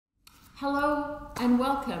Hello and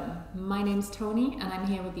welcome. My name's Tony and I'm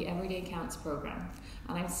here with the Everyday Counts program.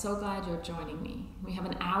 And I'm so glad you're joining me. We have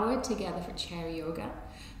an hour together for chair yoga.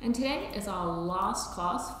 And today is our last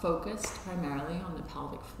class focused primarily on the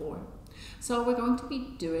pelvic floor. So we're going to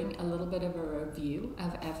be doing a little bit of a review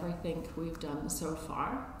of everything we've done so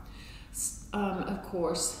far. Of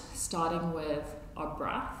course, starting with our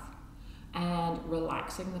breath and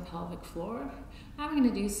relaxing the pelvic floor. I'm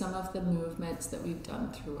going to do some of the movements that we've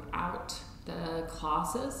done throughout the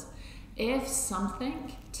classes. If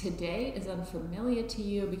something today is unfamiliar to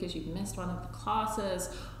you because you've missed one of the classes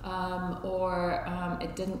or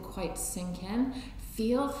it didn't quite sink in,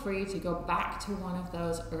 feel free to go back to one of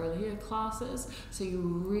those earlier classes so you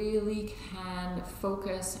really can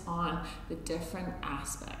focus on the different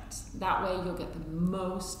aspects. That way you'll get the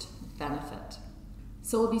most benefit.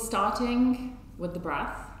 So we'll be starting with the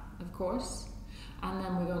breath, of course, and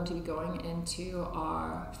then we're going to be going into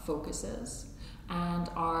our focuses and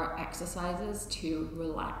our exercises to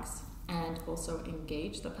relax and also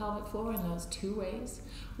engage the pelvic floor in those two ways.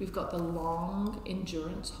 We've got the long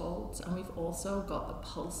endurance holds and we've also got the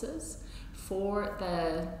pulses. For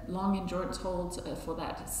the long endurance holds, for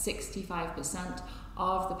that 65%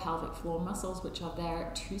 of the pelvic floor muscles which are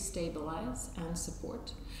there to stabilize and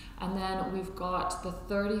support. And then we've got the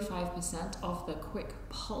 35% of the quick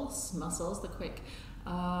pulse muscles, the quick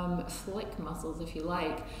flick muscles if you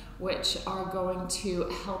like, which are going to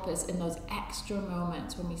help us in those extra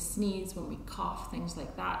moments when we sneeze, when we cough, things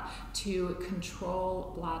like that, to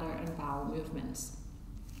control bladder and bowel movements.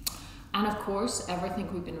 And of course,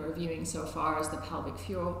 everything we've been reviewing so far as the pelvic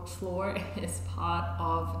floor is part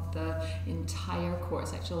of the entire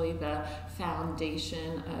course, actually the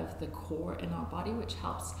foundation of the core in our body, which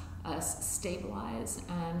helps us stabilize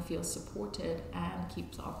and feel supported and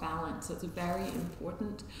keeps our balance. So it's very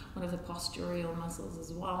important, one of the postural muscles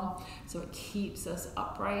as well, so it keeps us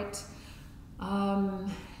upright.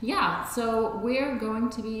 So we're going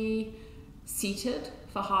to be seated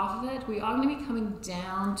for half of it. We are going to be coming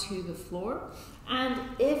down to the floor, and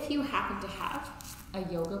if you happen to have a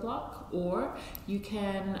yoga block, or you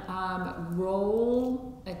can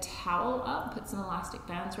roll a towel up, put some elastic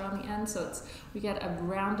bands around the end so we get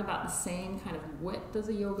around about the same kind of width as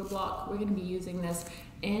a yoga block. We're going to be using this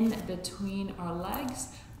in between our legs,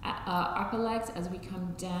 upper legs, as we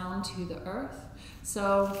come down to the earth.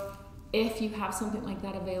 So if you have something like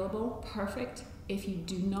that available, perfect. If you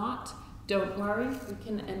do not, don't worry, we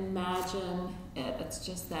can imagine it. It's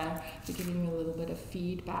just there. We're giving you a little bit of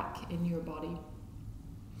feedback in your body.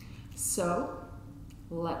 So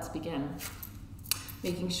let's begin.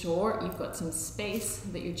 Making sure you've got some space,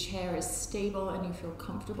 that your chair is stable and you feel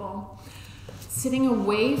comfortable. Sitting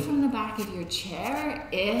away from the back of your chair,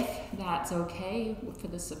 if that's okay, for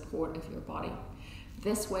the support of your body.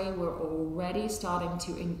 This way we're already starting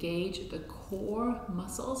to engage the core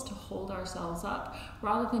muscles to hold ourselves up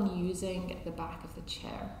rather than using the back of the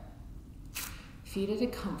chair. Feet at a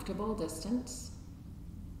comfortable distance.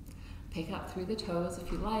 Pick up through the toes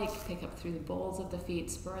if you like, pick up through the balls of the feet,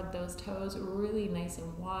 spread those toes really nice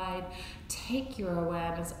and wide. Take your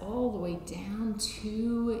awareness all the way down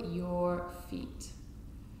to your feet.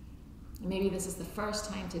 Maybe this is the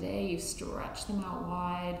first time today you've stretched them out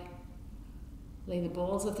wide. Lay the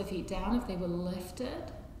balls of the feet down if they were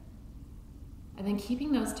lifted. And then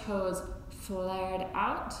keeping those toes flared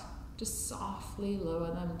out, just softly lower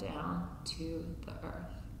them down to the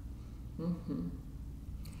earth.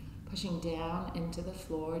 Pushing down into the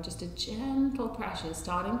floor, just a gentle pressure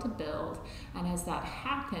starting to build. And as that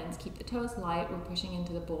happens, keep the toes light. We're pushing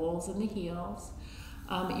into the balls and the heels.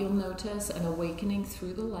 You'll notice an awakening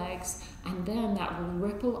through the legs, and then that will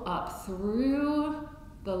ripple up through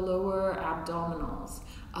the lower abdominals,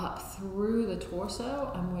 up through the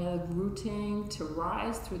torso, and we're rooting to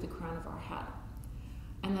rise through the crown of our head.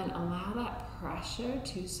 And then allow that pressure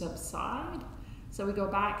to subside. So we go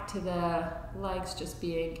back to the legs just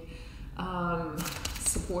being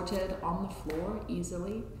supported on the floor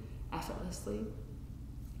easily, effortlessly.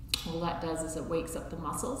 All that does is it wakes up the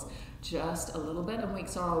muscles just a little bit and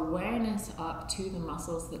wakes our awareness up to the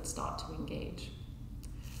muscles that start to engage.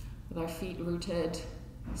 With our feet rooted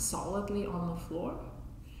solidly on the floor.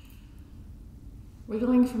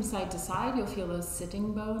 Wiggling from side to side, you'll feel those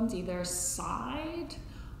sitting bones either side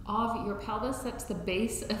of your pelvis. That's the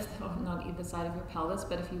base of not either side of your pelvis,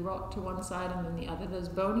 but if you rock to one side and then the other, those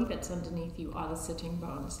bony bits underneath you are the sitting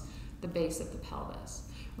bones, the base of the pelvis.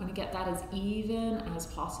 You want to get that as even as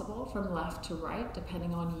possible from left to right,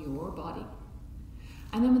 depending on your body.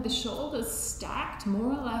 And then with the shoulders stacked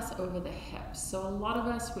more or less over the hips. So a lot of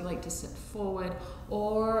us, we like to sit forward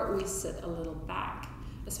or we sit a little back.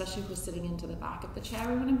 especially if we're sitting into the back of the chair,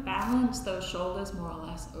 we want to balance those shoulders more or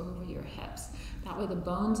less over your hips. That way the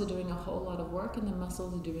bones are doing a whole lot of work and the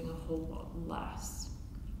muscles are doing a whole lot less.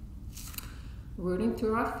 Rooting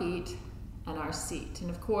through our feet and our seat. And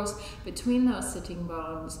of course, between those sitting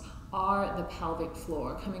bones are the pelvic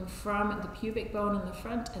floor, coming from the pubic bone in the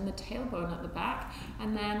front and the tailbone at the back,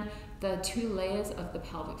 and then the two layers of the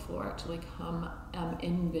pelvic floor actually come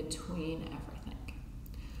in between everything.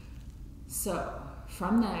 So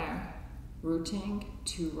from there, rooting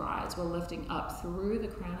to rise, we're lifting up through the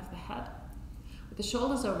crown of the head. With the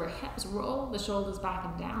shoulders over hips, roll the shoulders back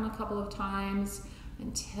and down a couple of times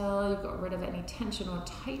until you've got rid of any tension or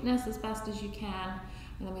tightness as best as you can.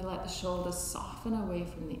 And then we let the shoulders soften away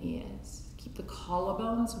from the ears. Keep the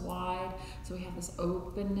collarbones wide so we have this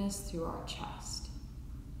openness through our chest.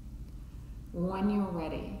 When you're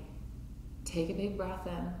ready, take a big breath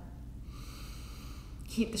in.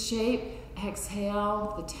 Keep the shape,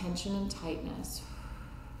 exhale the tension and tightness.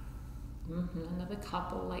 Another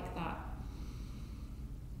couple like that.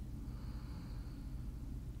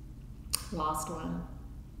 Last one.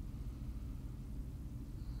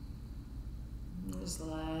 Just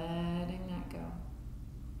letting that go.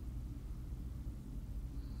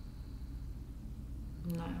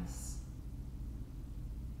 Nice.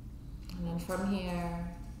 And then from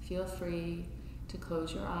here, feel free to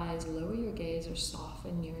close your eyes, lower your gaze, or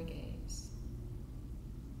soften your gaze.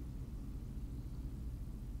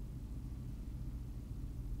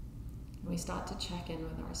 And we start to check in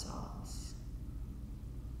with ourselves,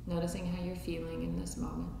 noticing how you're feeling in this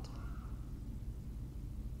moment.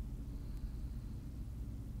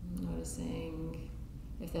 Noticing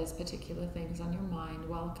if there's particular things on your mind,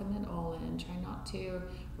 welcome it all in. Try not to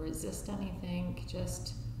resist anything,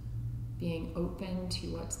 just being open to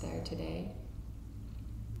what's there today.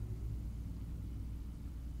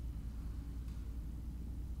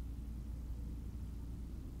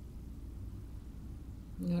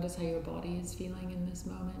 Notice how your body is feeling in this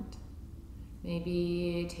moment.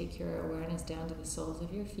 Maybe take your awareness down to the soles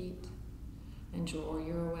of your feet and draw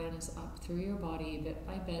your awareness up through your body bit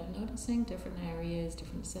by bit, noticing different areas,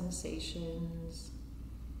 different sensations,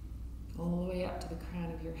 all the way up to the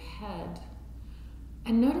crown of your head.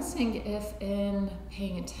 And noticing if in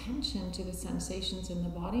paying attention to the sensations in the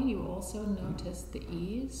body, you also notice the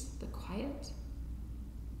ease, the quiet.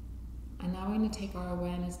 And now we're going to take our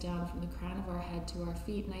awareness down from the crown of our head to our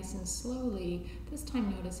feet nice and slowly, this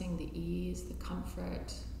time noticing the ease, the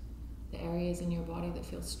comfort, the areas in your body that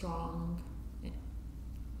feel strong,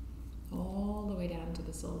 all the way down to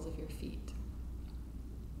the soles of your feet.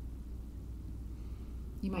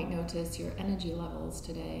 You might notice your energy levels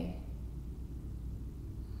today.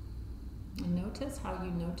 And notice how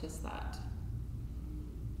you notice that.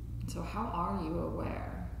 So how are you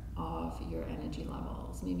aware of your energy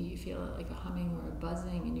levels? Maybe you feel it like a humming or a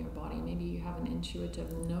buzzing in your body. Maybe you have an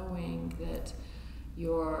intuitive knowing that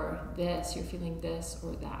you're feeling this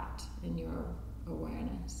or that in your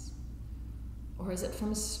awareness. Or is it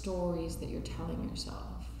from stories that you're telling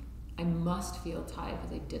yourself? I must feel tired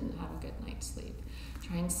because I didn't have a good night's sleep.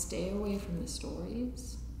 Try and stay away from the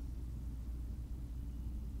stories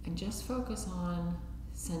and just focus on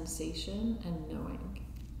sensation and knowing.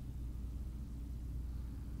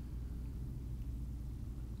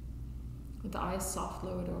 With the eyes soft,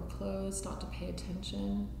 lowered, or closed, start to pay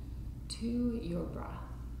attention to your breath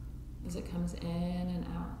as it comes in and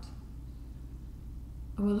out.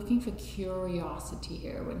 And we're looking for curiosity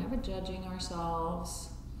here. We're never judging ourselves,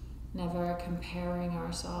 never comparing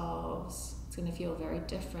ourselves. It's going to feel very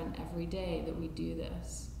different every day that we do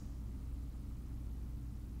this.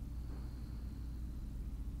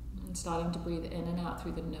 And starting to breathe in and out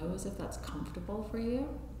through the nose if that's comfortable for you.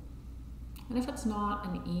 And if it's not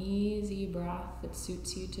an easy breath that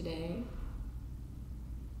suits you today,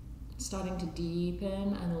 starting to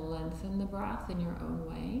deepen and lengthen the breath in your own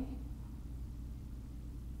way.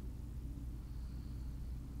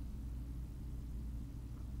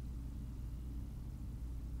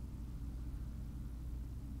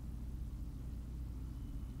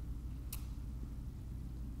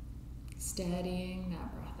 Steadying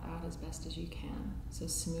that breath out as best as you can. So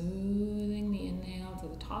smoothing the inhale to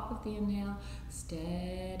the top of the inhale,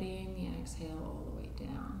 steadying the exhale all the way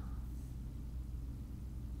down.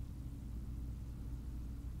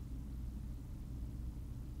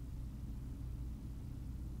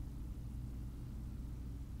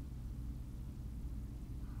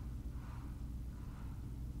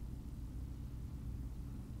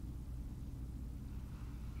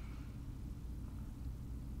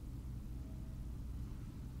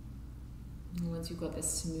 And once you've got this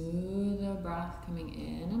smoother breath coming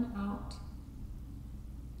in and out,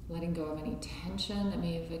 letting go of any tension that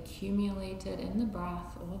may have accumulated in the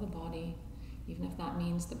breath or the body, even if that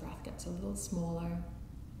means the breath gets a little smaller.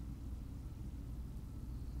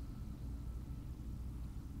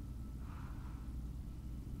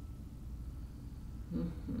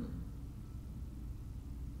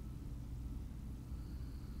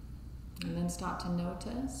 And then start to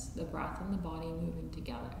notice the breath and the body moving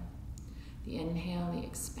together. The inhale, the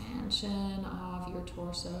expansion of your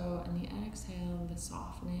torso, and the exhale, the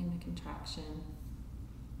softening, the contraction.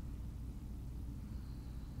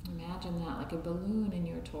 Imagine that like a balloon in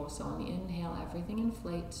your torso. On the inhale, everything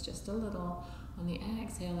inflates just a little. On the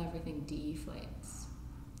exhale, everything deflates.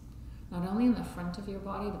 Not only in the front of your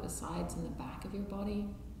body, but the sides and the back of your body.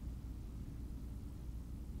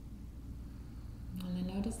 And then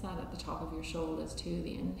notice that at the top of your shoulders too.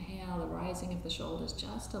 The inhale, the rising of the shoulders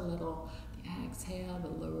just a little. The exhale, the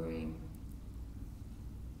lowering.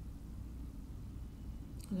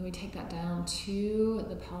 And then we take that down to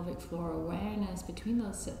the pelvic floor awareness between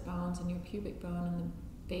those sit bones and your pubic bone and the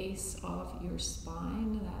base of your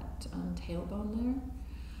spine, that tailbone there.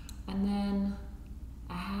 And then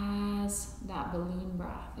as that balloon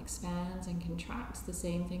breath expands and contracts, the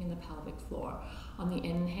same thing in the pelvic floor. On the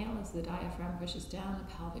inhale, as the diaphragm pushes down, the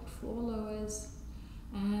pelvic floor lowers.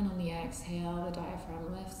 And on the exhale, the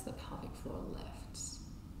diaphragm lifts, the pelvic floor lifts.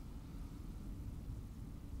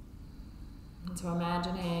 And so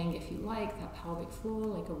imagining, if you like, that pelvic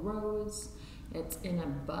floor like a rose. It's in a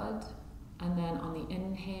bud. And then on the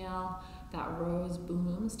inhale, that rose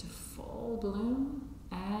blooms to full bloom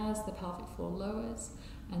as the pelvic floor lowers.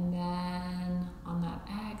 And then on that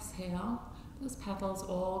exhale, those petals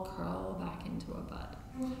all curl back into a bud.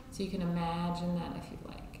 So you can imagine that if you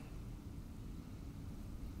like.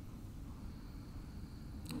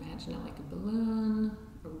 Imagine it like a balloon,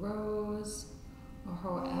 a rose, or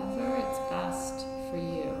however it's best for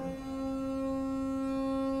you.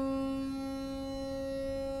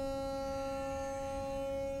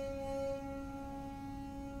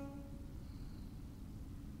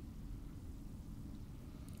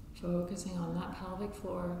 Focusing on that pelvic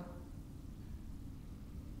floor.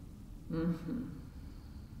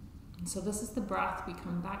 And so this is the breath we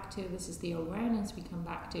come back to. This is the awareness we come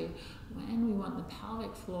back to when we want the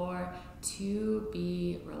pelvic floor to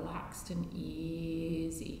be relaxed and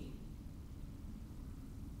easy.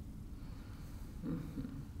 And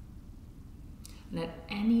at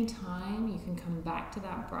any time, you can come back to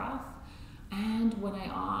that breath. And when I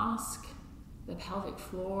ask the pelvic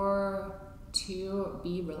floor to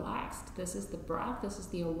be relaxed, this is the breath, this is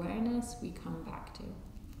the awareness we come back to.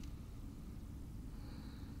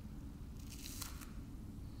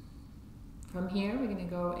 From here, we're going to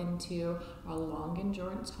go into our long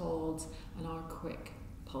endurance holds and our quick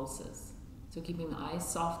pulses. So keeping the eyes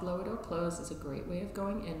soft, lowered, or closed is a great way of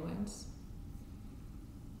going inwards.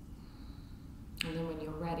 And then when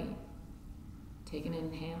you're ready, take an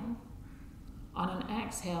inhale. On an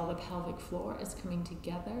exhale, the pelvic floor is coming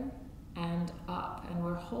together and up, and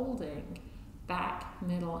we're holding back,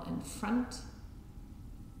 middle, and front.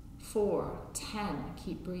 4, 10,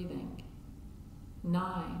 keep breathing.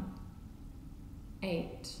 9,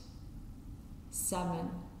 8,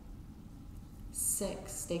 7,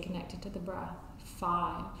 6, stay connected to the breath.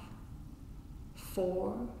 5,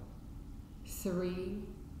 4, 3,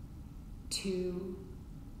 2,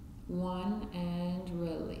 1, and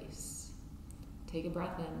release. Take a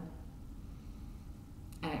breath in.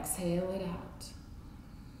 Exhale it out.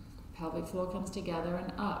 Pelvic floor comes together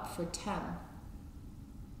and up for 10,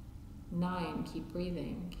 9, keep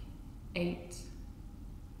breathing. 8,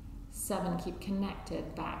 7, keep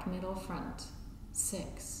connected, back, middle, front.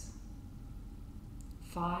 6,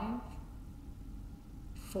 5,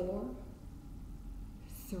 4,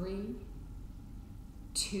 3,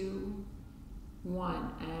 2,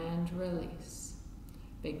 1, and release.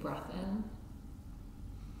 Big breath in.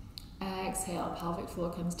 Exhale, pelvic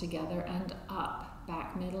floor comes together and up,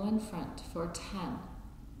 back, middle, and front for 10,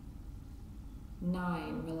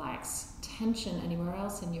 9, relax tension anywhere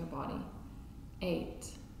else in your body. 8,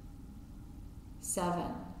 7,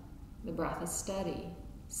 the breath is steady.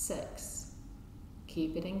 6,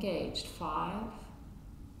 keep it engaged. 5,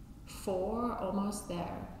 4, almost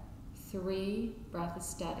there. 3, breath is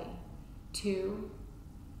steady. 2,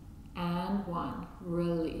 and 1,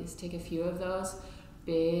 release. Take a few of those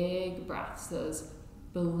big breaths, those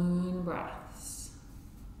balloon breaths.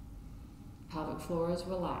 Pelvic floor is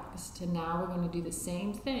relaxed. And now we're going to do the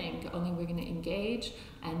same thing, only we're going to engage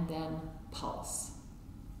and then pulse.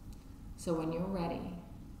 So when you're ready,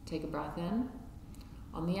 take a breath in.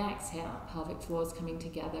 On the exhale, pelvic floor is coming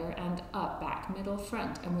together and up, back, middle,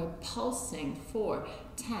 front. And we're pulsing for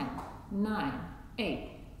 10, 9, 8,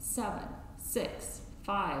 7, 6,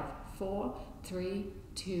 5, 4, 3,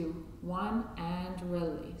 2, 1, and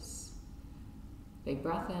release. Big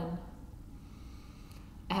breath in.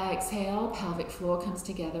 Exhale, pelvic floor comes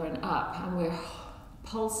together and up, and we're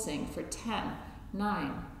pulsing for 10,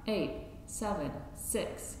 9, 8, 7,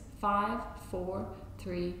 6, 5, 4,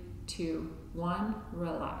 3, 2, 1,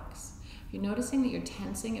 relax. If you're noticing that you're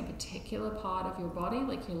tensing a particular part of your body,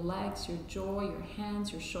 like your legs, your jaw, your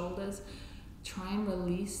hands, your shoulders, try and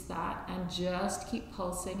release that and just keep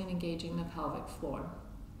pulsing and engaging the pelvic floor.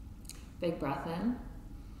 Big breath in.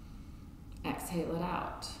 Exhale it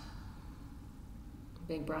out.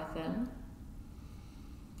 Big breath in.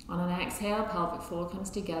 On an exhale, pelvic floor comes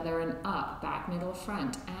together and up, back, middle,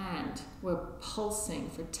 front, and we're pulsing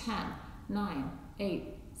for 10, 9, 8,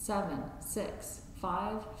 7, 6,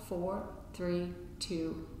 5, 4, 3,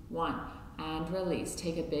 2, 1, and release.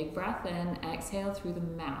 Take a big breath in, exhale through the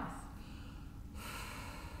mouth.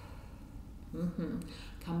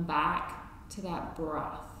 Come back to that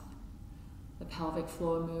breath. The pelvic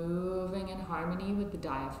floor moving in harmony with the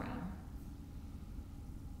diaphragm.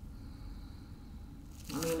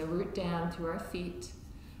 I'm going to root down through our feet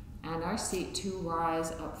and our seat to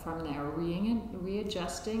rise up from there.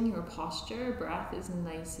 Readjusting your posture. Breath is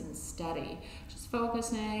nice and steady. Just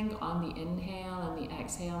focusing on the inhale and the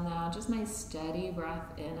exhale now. Just nice steady breath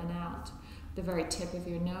in and out. The very tip of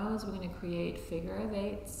your nose, we're going to create figure of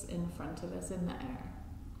eights in front of us in the air.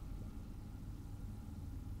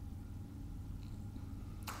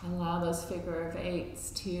 Allow those figure of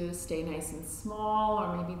eights to stay nice and small,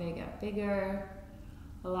 or maybe they get bigger.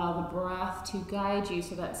 Allow the breath to guide you,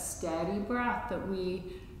 so that steady breath that we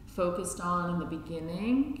focused on in the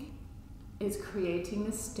beginning is creating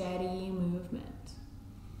the steady movement.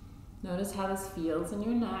 Notice how this feels in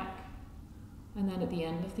your neck. And then at the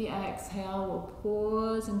end of the exhale, we'll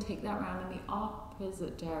pause and take that round in the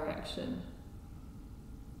opposite direction.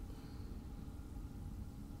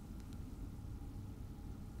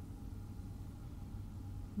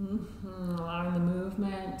 Allowing the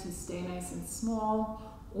movement to stay nice and small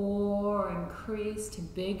or increase to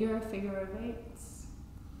bigger figure of eights.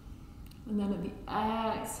 And then at the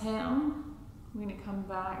exhale, we're going to come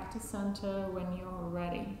back to center when you're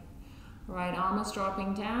ready. Right arm is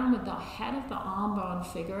dropping down with the head of the arm bone,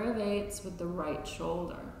 figure of eights with the right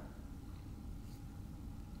shoulder.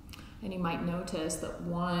 And you might notice that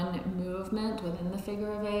one movement within the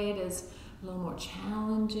figure of eight is a little more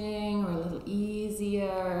challenging or a little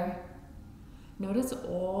easier. Notice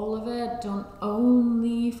all of it. Don't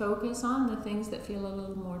only focus on the things that feel a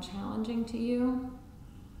little more challenging to you.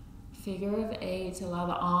 Figure of eight, allow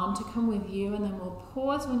the arm to come with you, and then we'll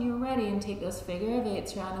pause when you're ready and take those figure of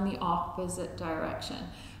eights around in the opposite direction.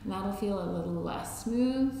 And that'll feel a little less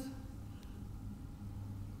smooth.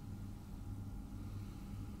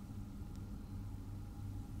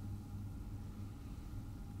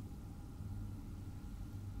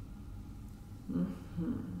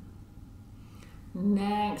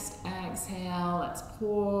 Next exhale, let's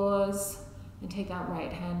pause and take that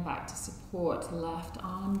right hand back to support. Left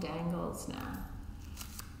arm dangles now.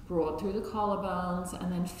 Broad through the collarbones,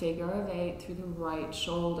 and then figure of eight through the right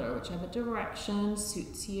shoulder, whichever direction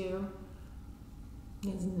suits you.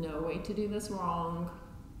 There's no way to do this wrong.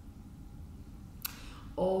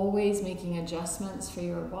 Always making adjustments for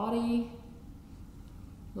your body.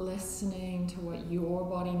 Listening to what your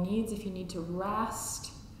body needs. If you need to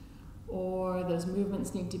rest or those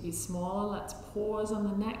movements need to be smaller, let's pause on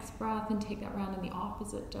the next breath and take that round in the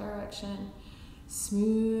opposite direction.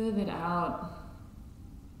 Smooth it out.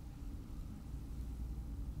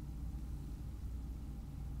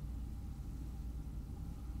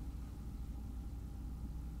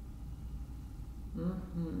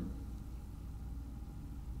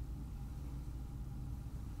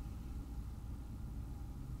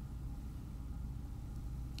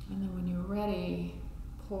 And then when you're ready,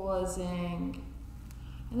 pausing.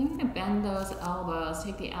 And then we're going to bend those elbows.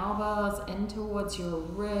 Take the elbows in towards your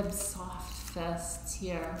ribs, soft fists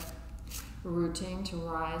here. Rooting to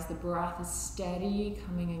rise. The breath is steady,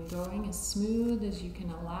 coming and going, as smooth as you can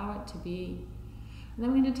allow it to be. And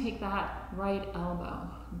then we're going to take that right elbow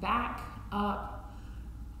back, up,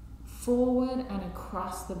 forward, and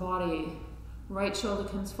across the body. Right shoulder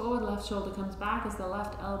comes forward, left shoulder comes back as the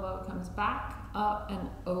left elbow comes back, up and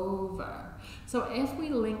over. So if we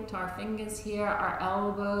linked our fingers here, our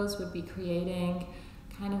elbows would be creating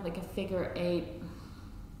kind of like a figure eight.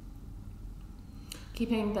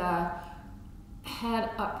 Keeping the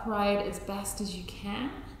head upright as best as you can,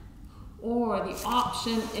 Or the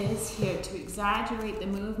option is here to exaggerate the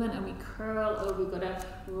movement and we curl over. We've got a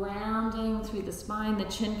rounding through the spine. The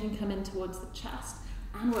chin can come in towards the chest.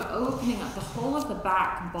 And we're opening up the whole of the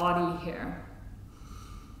back body here.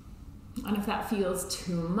 And if that feels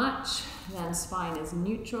too much, then spine is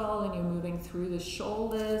neutral and you're moving through the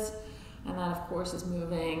shoulders. And that, of course, is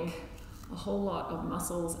moving a whole lot of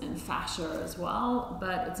muscles and fascia as well,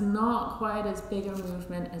 but it's not quite as big a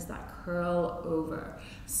movement as that curl over,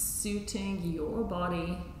 suiting your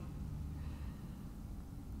body.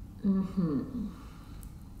 We'll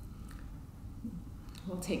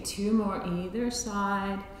take 2 more either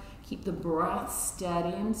side. Keep the breath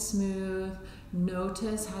steady and smooth.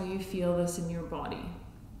 Notice how you feel this in your body.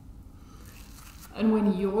 And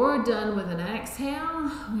when you're done with an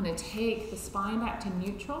exhale, I'm going to take the spine back to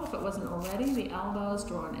neutral. If it wasn't already, the elbows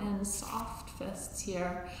drawn in, soft fists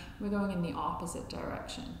here. We're going in the opposite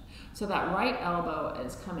direction. So that right elbow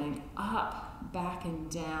is coming up, back,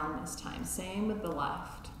 and down this time. Same with the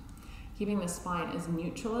left. Keeping the spine as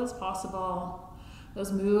neutral as possible.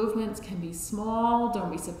 Those movements can be small.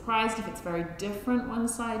 Don't be surprised if it's very different one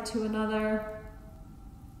side to another.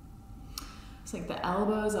 It's like the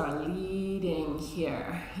elbows are leading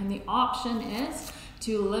here. And the option is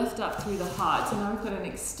to lift up through the heart. So now we've got an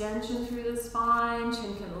extension through the spine.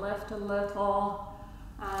 Chin can lift a little.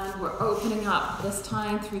 And we're opening up, this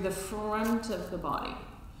time through the front of the body.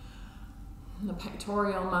 The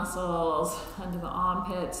pectoral muscles, under the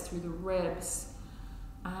armpits, through the ribs,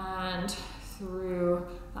 and through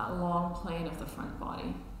that long plane of the front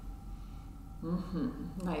body.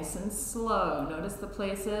 Nice and slow. Notice the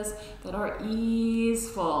places that are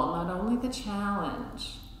easeful, not only the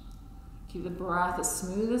challenge. Keep the breath as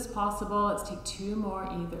smooth as possible. Let's take 2 more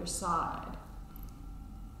either side.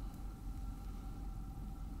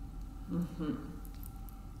 And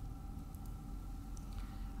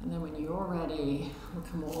then when you're ready, we'll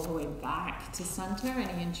come all the way back to center.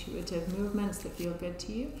 Any intuitive movements that feel good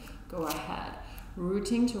to you, go ahead.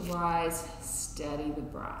 Rooting to rise, steady the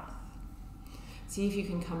breath. See if you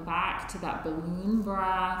can come back to that balloon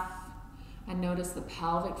breath and notice the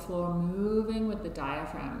pelvic floor moving with the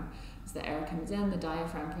diaphragm. As the air comes in, the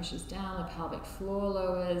diaphragm pushes down, the pelvic floor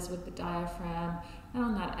lowers with the diaphragm, and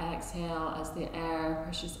on that exhale, as the air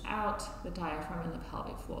pushes out, the diaphragm and the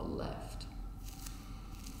pelvic floor lift.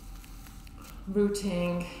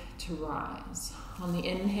 Rooting to rise. On the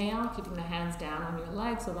inhale, keeping the hands down on your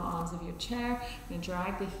legs or the arms of your chair. You're going to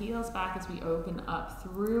drag the heels back as we open up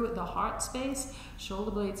through the heart space.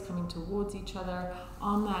 Shoulder blades coming towards each other.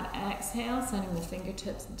 On that exhale, sending the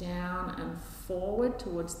fingertips down and forward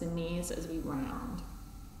towards the knees as we round.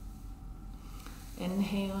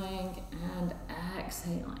 Inhaling and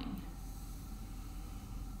exhaling.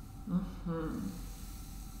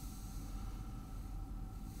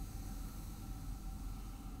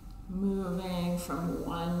 Moving from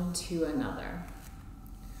one to another.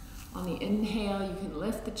 On the inhale, you can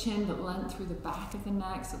lift the chin but length through the back of the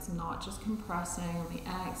neck so it's not just compressing. On the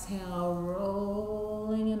exhale,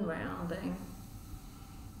 rolling and rounding.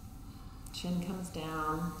 Chin comes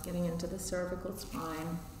down, getting into the cervical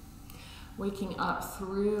spine. Waking up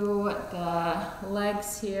through the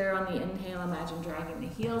legs here. On the inhale, imagine dragging the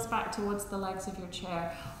heels back towards the legs of your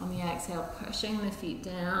chair. On the exhale, pushing the feet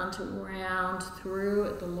down to round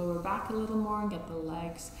through the lower back a little more and get the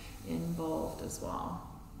legs involved as well.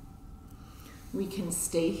 We can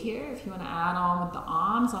stay here if you want to add on with the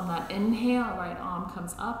arms. On that inhale, right arm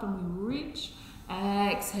comes up and we reach.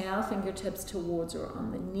 Exhale, fingertips towards or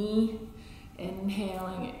on the knee.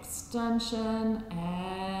 Inhaling, extension,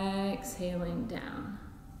 exhaling down.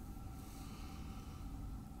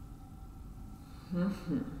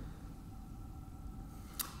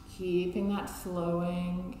 Keeping that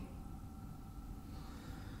flowing.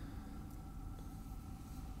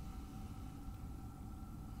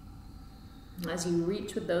 As you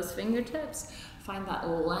reach with those fingertips, find that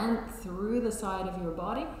length through the side of your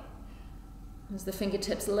body. As the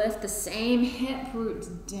fingertips lift, the same hip roots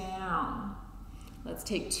down. Let's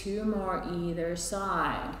take 2 more either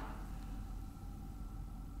side.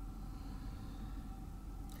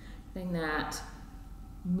 Getting that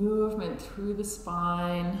movement through the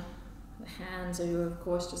spine. The hands are, of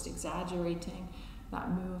course, just exaggerating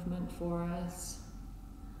that movement for us.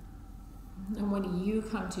 And when you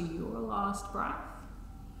come to your last breath,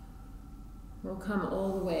 we'll come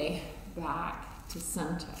all the way back to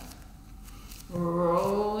center.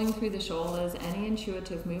 Rolling through the shoulders. Any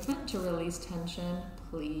intuitive movement to release tension,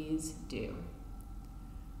 please do.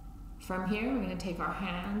 From here, we're going to take our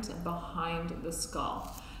hands behind the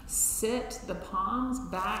skull. Sit the palms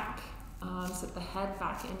back, sit the head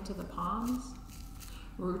back into the palms.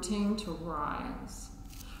 Rooting to rise.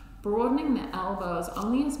 Broadening the elbows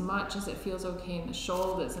only as much as it feels okay in the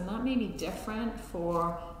shoulders, and that may be different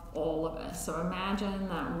for all of us. So imagine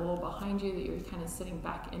that wall behind you that you're kind of sitting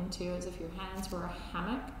back into as if your hands were a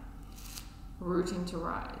hammock. Rooting to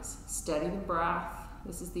rise. Steady the breath.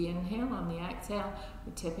 This is the inhale. On the exhale,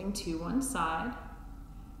 we're tipping to one side.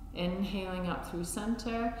 Inhaling up through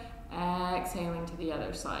center, exhaling to the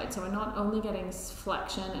other side. So we're not only getting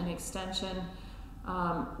flexion and extension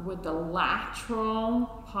with the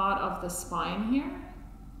lateral part of the spine here,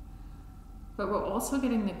 but we're also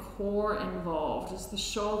getting the core involved. As the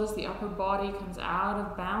shoulders, the upper body comes out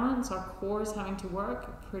of balance, our core is having to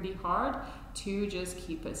work pretty hard to just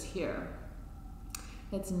keep us here.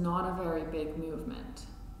 It's not a very big movement.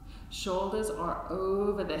 Shoulders are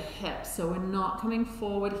over the hips, so we're not coming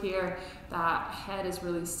forward here. That head is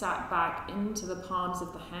really sat back into the palms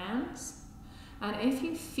of the hands. And if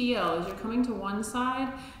you feel, as you're coming to one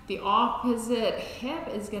side, the opposite hip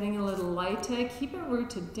is getting a little lighter, keep it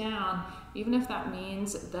rooted down, even if that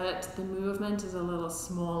means that the movement is a little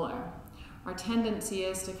smaller. Our tendency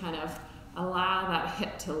is to kind of allow that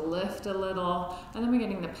hip to lift a little, and then we're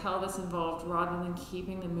getting the pelvis involved rather than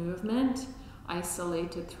keeping the movement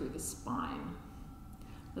isolated through the spine.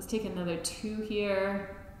 Let's take another 2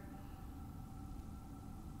 here.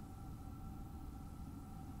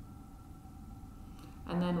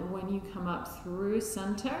 And then when you come up through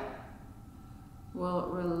center, we'll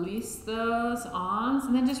release those arms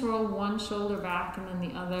and then just roll one shoulder back and then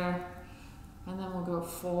the other. And then we'll go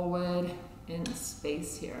forward in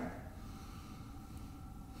space here.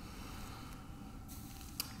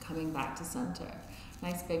 Coming back to center.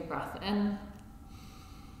 Nice big breath in.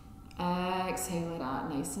 Exhale it out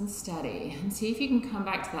nice and steady. And see if you can come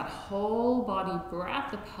back to that whole body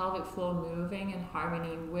breath, the pelvic floor moving in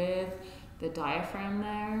harmony with the diaphragm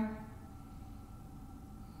there.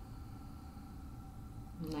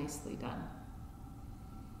 Nicely done.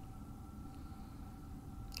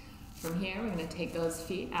 From here, we're going to take those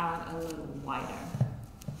feet out a little wider.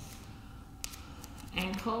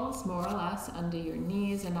 Ankles more or less under your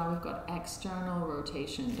knees, and now we've got external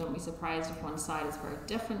rotation. Don't be surprised if one side is very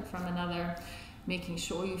different from another. Making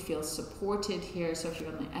sure you feel supported here. So if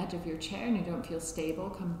you're on the edge of your chair and you don't feel stable,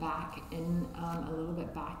 come back in a little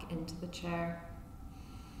bit back into the chair.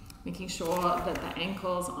 Making sure that the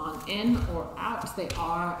ankles on in or out, they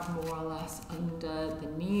are more or less under the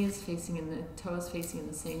knees, facing in the toes facing in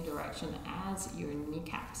the same direction as your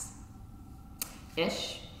kneecaps.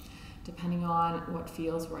 Ish, depending on what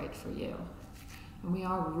feels right for you. And we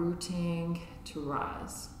are rooting to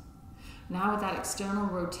rise. Now with that external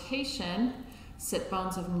rotation, sit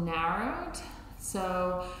bones have narrowed,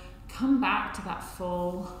 so come back to that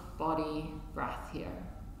full body breath here.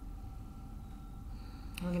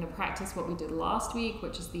 We're going to practice what we did last week,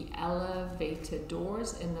 which is the elevated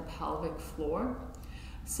doors in the pelvic floor.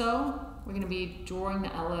 So we're going to be drawing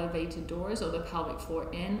the elevated doors or the pelvic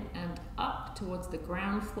floor in and up towards the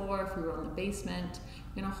ground floor if we were on the basement.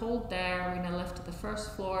 We're going to hold there, we're going to lift to the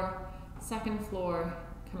first floor, second floor,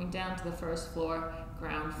 coming down to the first floor,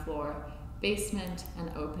 ground floor, basement,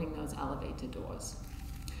 and opening those elevated doors.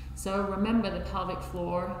 So remember, the pelvic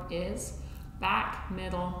floor is back,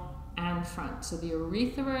 middle, and front. So the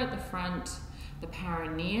urethra at the front, the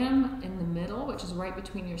perineum in the middle, which is right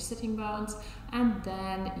between your sitting bones, and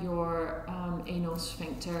then your anal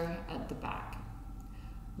sphincter at the back.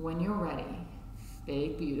 When you're ready,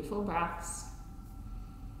 big, beautiful breaths.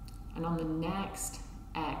 And on the next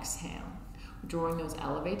exhale, drawing those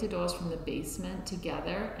elevated doors from the basement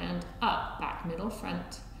together and up, back, middle,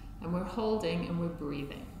 front, and we're holding and we're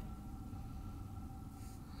breathing.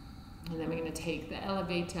 And then we're going to take the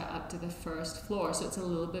elevator up to the first floor, so it's a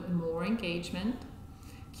little bit more engagement.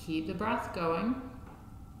 Keep the breath going.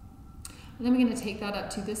 And then we're going to take that up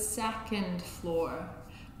to the second floor,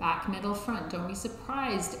 back, middle, front. Don't be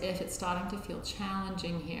surprised if it's starting to feel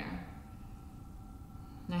challenging here.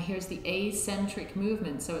 Now here's the eccentric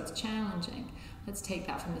movement, so it's challenging. Let's take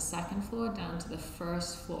that from the second floor down to the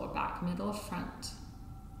first floor, back, middle, front.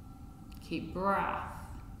 Keep breath.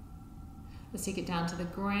 Let's take it down to the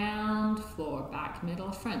ground floor, back,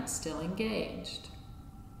 middle, front, still engaged.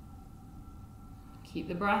 Keep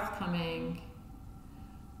the breath coming.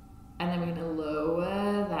 And then we're going to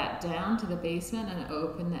lower that down to the basement and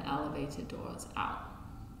open the elevated doors out.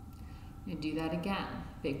 We're going to do that again.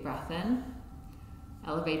 Big breath in.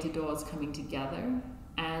 Elevated doors coming together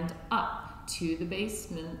and up to the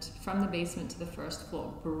basement, from the basement to the first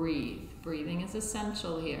floor. Breathe. Breathing is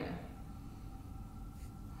essential here.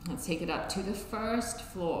 Let's take it up to the first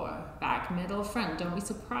floor, back, middle, front. Don't be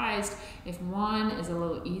surprised if one is a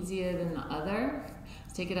little easier than the other.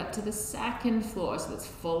 Let's take it up to the second floor, so that's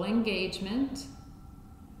full engagement.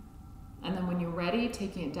 And then when you're ready,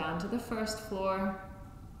 taking it down to the first floor.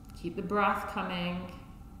 Keep the breath coming.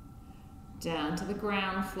 Down to the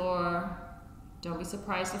ground floor. Don't be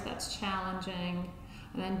surprised if that's challenging.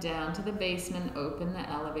 And then down to the basement, open the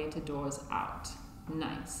elevator doors out.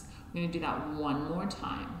 Nice. We're going to do that one more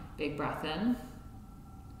time. Big breath in.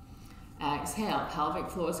 Exhale,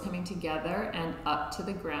 pelvic floor is coming together and up to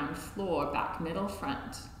the ground floor, back, middle,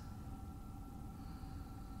 front.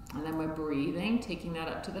 And then we're breathing, taking that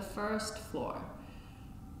up to the first floor.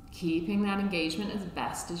 Keeping that engagement as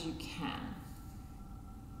best as you can.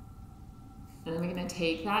 And then we're going to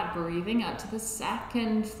take that breathing up to the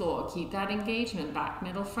second floor. Keep that engagement, back,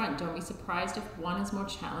 middle, front. Don't be surprised if one is more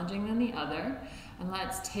challenging than the other. And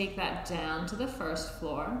let's take that down to the first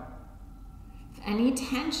floor. If any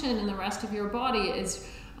tension in the rest of your body is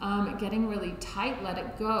getting really tight, let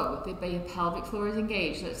it go. The pelvic floor is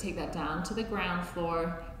engaged. Let's take that down to the ground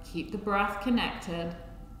floor. Keep the breath connected.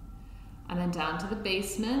 And then down to the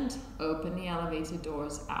basement, open the elevator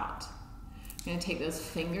doors out. I'm going to take those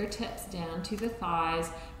fingertips down to the thighs,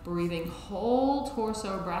 breathing whole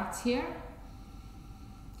torso breaths here.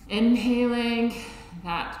 Inhaling,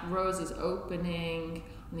 that rose is opening.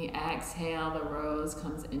 On the exhale, the rose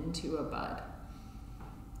comes into a bud.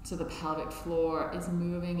 So the pelvic floor is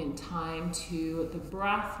moving in time to the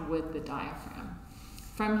breath with the diaphragm.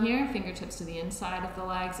 From here, fingertips to the inside of the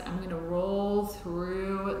legs. I'm going to roll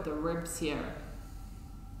through the ribs here.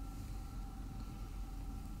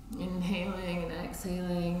 Inhaling and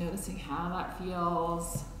exhaling, noticing how that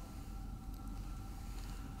feels.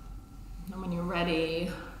 And when you're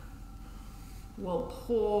ready, we'll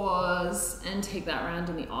pause and take that round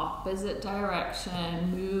in the opposite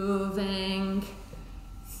direction, moving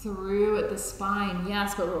through the spine,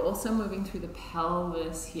 yes, but we're also moving through the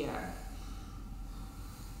pelvis here.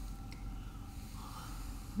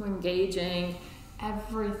 We're engaging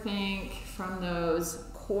everything from those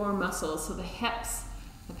core muscles, so the hips,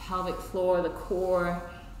 the pelvic floor, the core,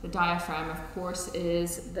 the diaphragm, of course,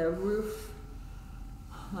 is the roof.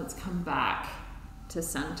 Let's come back to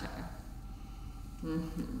center.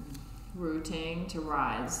 Rooting to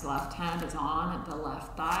rise. Left hand is on at the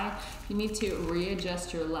left thigh. If you need to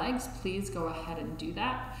readjust your legs, please go ahead and do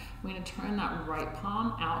that. We're going to turn that right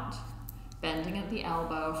palm out, bending at the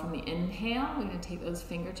elbow. From the inhale, we're going to take those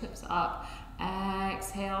fingertips up.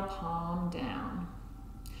 Exhale, palm down.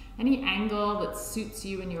 Any angle that suits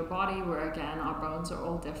you in your body, where again, our bones are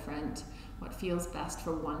all different. What feels best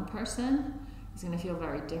for one person is going to feel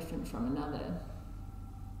very different from another.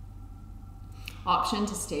 Option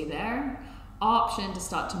to stay there. Option to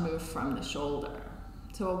start to move from the shoulder.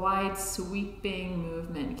 So a wide sweeping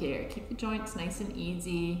movement here. Keep the joints nice and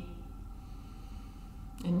easy.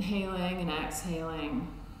 Inhaling and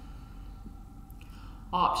exhaling.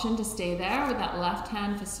 Option to stay there with that left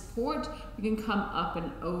hand for support. We can come up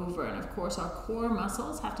and over. And of course, our core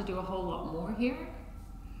muscles have to do a whole lot more here.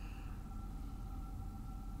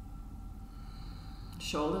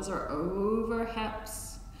 Shoulders are over hips.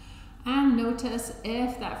 And notice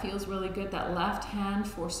if that feels really good, that left hand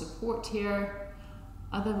for support here.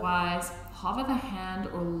 Otherwise, hover the hand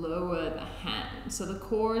or lower the hand. So the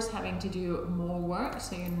core is having to do more work,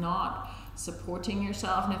 so you're not supporting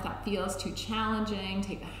yourself. And if that feels too challenging,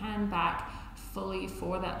 take the hand back fully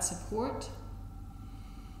for that support.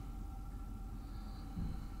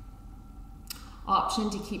 Option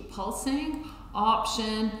to keep pulsing.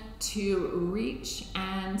 Option to reach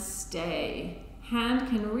and stay. Hand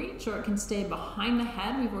can reach or it can stay behind the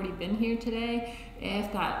head. We've already been here today.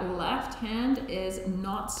 If that left hand is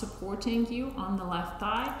not supporting you on the left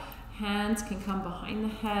thigh, hands can come behind the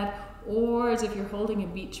head, or as if you're holding a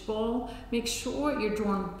beach ball, make sure you're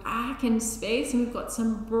drawn back in space, and we've got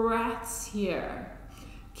some breaths here.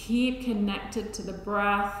 Keep connected to the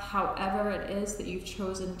breath, however it is that you've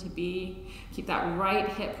chosen to be. Keep that right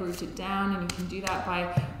hip rooted down, and you can do that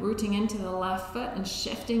by rooting into the left foot and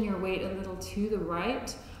shifting your weight a little to the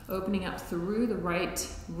right, opening up through the right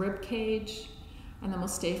rib cage. And then we'll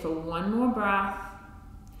stay for one more breath.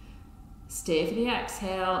 Stay for the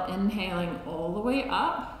exhale, inhaling all the way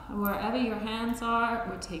up, and wherever your hands are,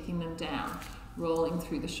 we're taking them down, rolling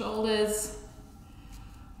through the shoulders.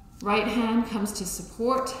 Right hand comes to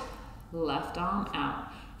support, left arm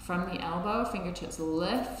out. From the elbow, fingertips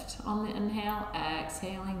lift on the inhale,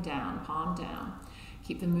 exhaling down, palm down.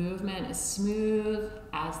 Keep the movement as smooth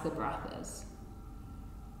as the breath is.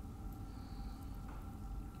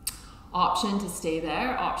 Option to stay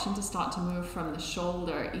there, option to start to move from the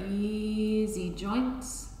shoulder. Easy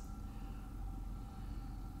joints.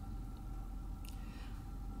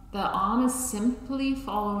 The arm is simply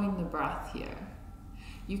following the breath here.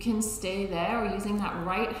 You can stay there or using that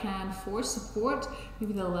right hand for support.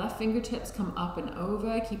 Maybe the left fingertips come up and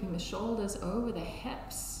over, keeping the shoulders over the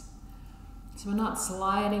hips. So we're not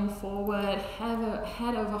sliding forward,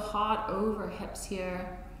 head over heart over hips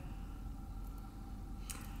here.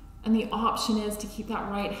 And the option is to keep that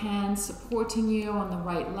right hand supporting you on the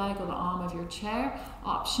right leg or the arm of your chair.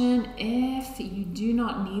 Option, if you do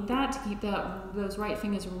not need that, to keep those right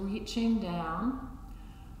fingers reaching down.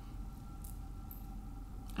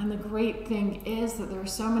 And the great thing is that there are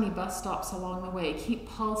so many bus stops along the way. Keep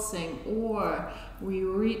pulsing, or we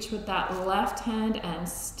reach with that left hand and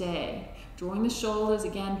stay. Drawing the shoulders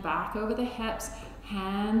again back over the hips.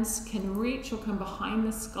 Hands can reach or come behind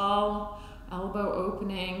the skull. Elbow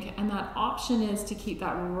opening, and that option is to keep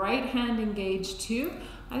that right hand engaged too.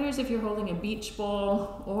 Either as if you're holding a beach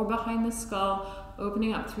ball or behind the skull,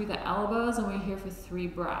 opening up through the elbows, and we're here for 3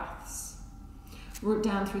 breaths. Root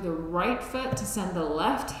down through the right foot to send the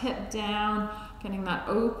left hip down, getting that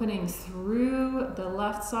opening through the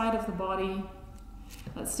left side of the body.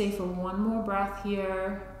 Let's stay for 1 more breath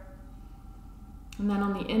here. And then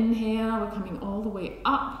on the inhale, we're coming all the way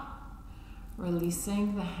up.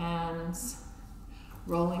 Releasing the hands,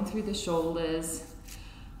 rolling through the shoulders.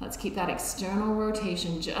 Let's keep that external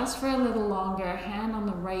rotation just for a little longer. Hand on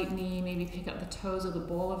the right knee, maybe pick up the toes or the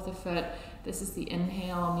ball of the foot. This is the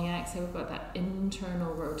inhale. On the exhale, we've got that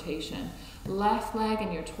internal rotation. Left leg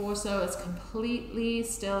and your torso is completely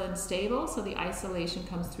still and stable, so the isolation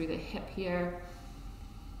comes through the hip here.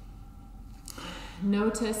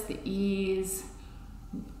 Notice the ease.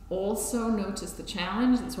 Also notice the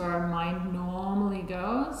challenge. That's where our mind normally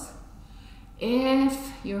goes.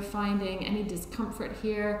 If you're finding any discomfort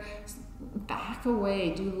here, back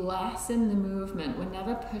away, do less in the movement. We're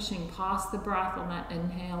never pushing past the breath on that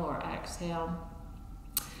inhale or exhale.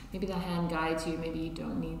 Maybe the hand guides you, maybe you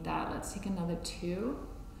don't need that. Let's take another 2.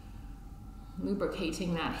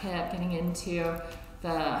 Lubricating that hip, getting into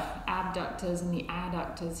the abductors and the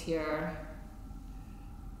adductors here.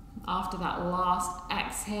 After that last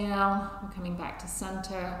exhale, we're coming back to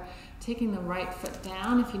center, taking the right foot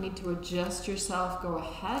down. If you need to adjust yourself, go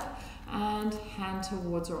ahead, and hand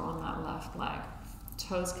towards or on that left leg.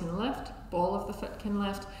 Toes can lift, ball of the foot can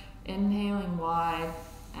lift, inhaling wide,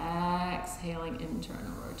 exhaling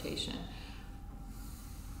internal rotation.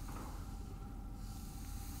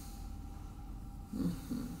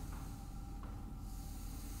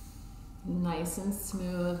 Nice and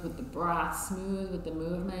smooth with the breath, smooth with the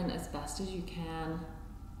movement as best as you can.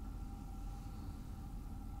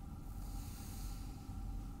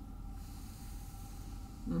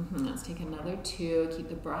 Let's take another 2. Keep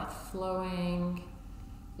the breath flowing,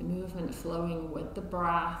 the movement flowing with the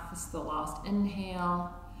breath. This is the last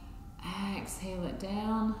inhale. Exhale it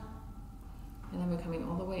down. And then we're coming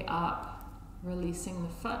all the way up, releasing the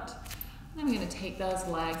foot. And then we're going to take those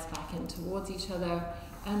legs back in towards each other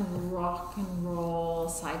and rock and roll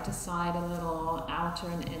side to side a little, outer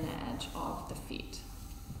and inner edge of the feet.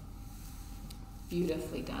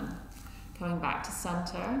 Beautifully done. Coming back to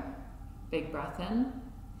center, big breath in.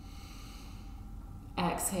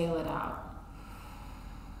 Exhale it out.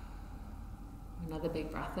 Another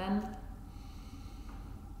big breath in.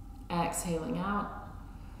 Exhaling out.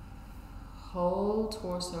 Whole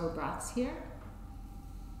torso breaths here.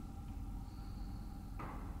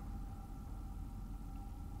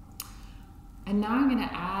 And now I'm going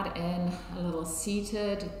to add in a little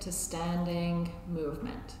seated to standing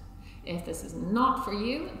movement. If this is not for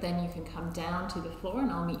you, then you can come down to the floor and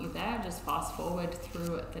I'll meet you there. Just fast forward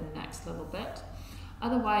through the next little bit.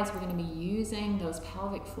 Otherwise, we're going to be using those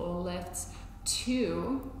pelvic floor lifts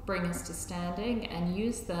to bring us to standing and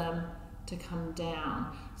use them to come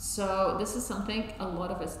down. So this is something a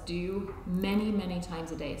lot of us do many, many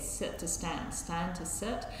times a day. Sit to stand, stand to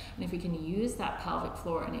sit. And if we can use that pelvic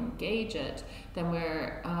floor and engage it, then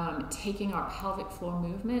we're taking our pelvic floor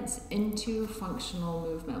movements into functional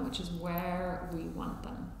movement, which is where we want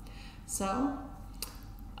them. So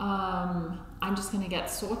I'm just going to get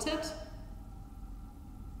sorted.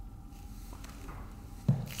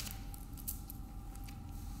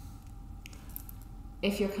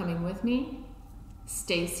 If you're coming with me,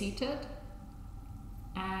 stay seated,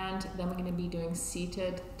 and then we're going to be doing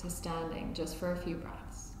seated to standing just for a few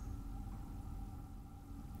breaths.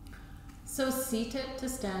 So seated to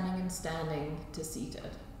standing and standing to seated.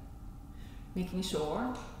 Making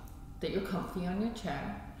sure that you're comfy on your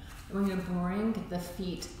chair. And we're going to bring the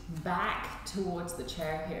feet back towards the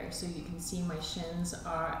chair here so you can see my shins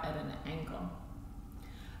are at an angle.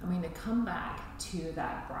 I'm going to come back to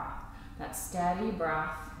that breath. That steady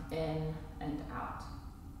breath in and out.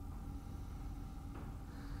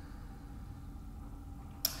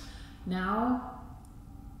 Now,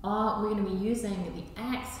 we're going to be using the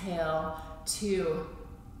exhale to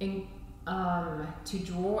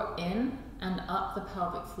draw in and up the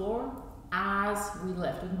pelvic floor as we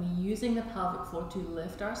lift. We're going to be using the pelvic floor to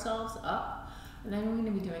lift ourselves up, and then we're going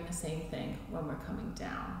to be doing the same thing when we're coming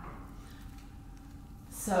down.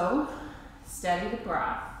 So, steady the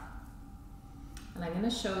breath, and I'm going to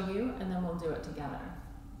show you, and then we'll do it together.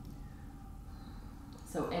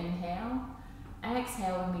 So inhale,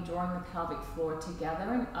 exhale, we'll be drawing the pelvic floor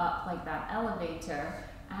together and up like that elevator,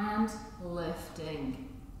 and lifting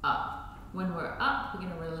up. When we're up, we're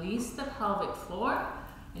going to release the pelvic floor,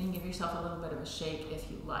 and you can give yourself a little bit of a shake if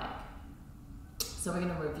you like. So we're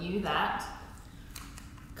going to review that.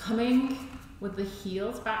 Coming with the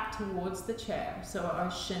heels back towards the chair, so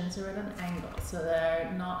our shins are at an angle, so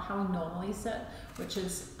they're not how we normally sit, which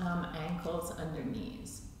is ankles under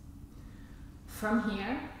knees. From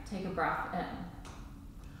here, take a breath in.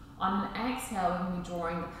 On an exhale, we're going to be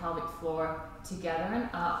drawing the pelvic floor together and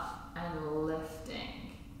up and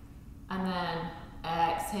lifting. And then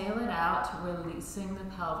exhale it out, releasing the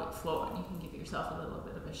pelvic floor. And you can give yourself a little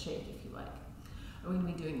bit of a shake if you like. We're going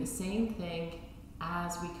to be doing the same thing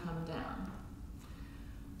as we come down.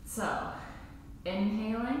 So,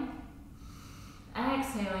 inhaling,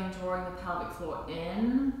 exhaling, drawing the pelvic floor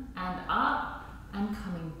in and up and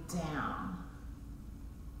coming down.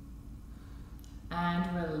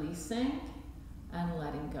 And releasing and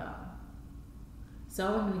letting go.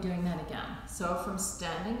 So we're going to be doing that again. So from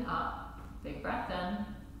standing up, big breath in,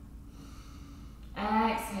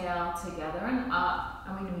 exhale together and up,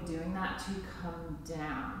 and we're going to be doing that to come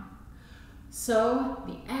down. So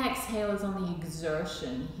the exhale is on the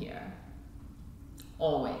exertion here,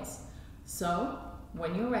 always. So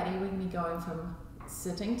when you're ready, we're going to be going from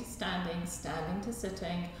sitting to standing, standing to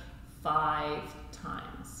sitting 5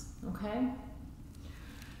 times, okay?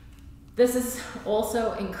 This is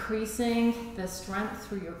also increasing the strength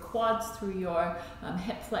through your quads, through your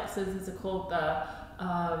hip flexors, as it's called, the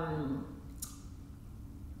oh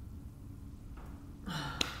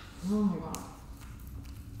my God.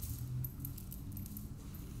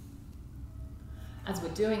 As we're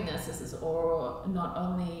doing this, this is all not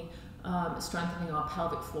only strengthening our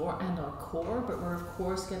pelvic floor and our core, but we're of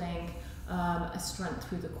course getting a strength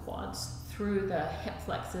through the quads, through the hip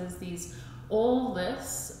flexors. All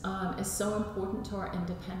this is so important to our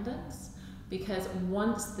independence, because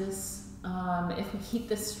once this, if we keep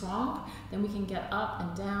this strong, then we can get up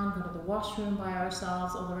and down, go to the washroom by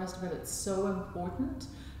ourselves, all the rest of it. It's so important.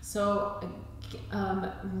 So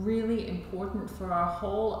really important for our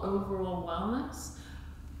whole overall wellness.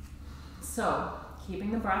 So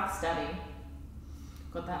keeping the breath steady,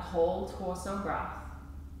 got that whole torso breath.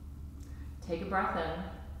 Take a breath in.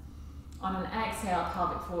 On an exhale,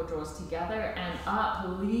 pelvic floor draws together and up.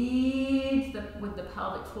 Lead with the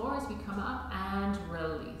pelvic floor as we come up and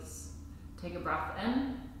release. Take a breath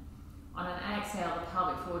in. On an exhale, the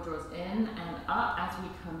pelvic floor draws in and up as we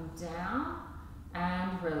come down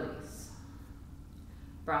and release.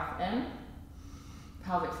 Breath in.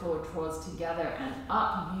 Pelvic floor draws together and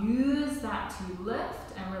up. Use that to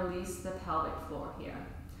lift and release the pelvic floor here.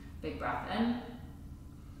 Big breath in.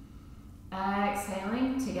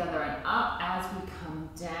 Exhaling together and up as we come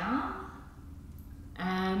down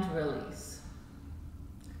and release.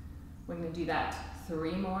 We're going to do that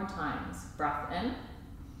 3 more times. Breath in.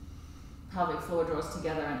 Pelvic floor draws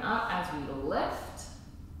together and up as we lift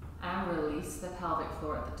and release the pelvic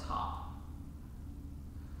floor at the top.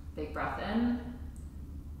 Big breath in.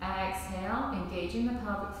 Exhale, engaging the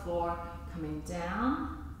pelvic floor, coming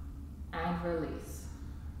down and release.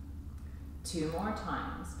 2 more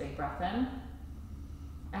times. Big breath in.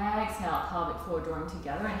 Exhale, pelvic floor drawing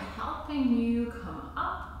together and helping you come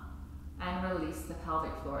up and release the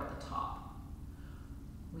pelvic floor at the top.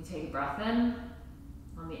 We take a breath in.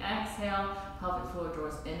 On the exhale, pelvic floor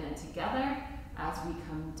draws in and together as we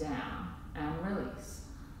come down and release.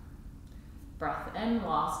 Breath in,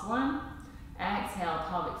 last one. Exhale,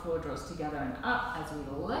 pelvic floor draws together and up as we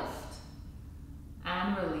lift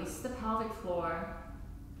and release the pelvic floor.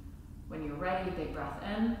 When you're ready, big breath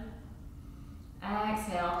in.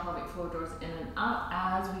 Exhale, pelvic floor draws in and up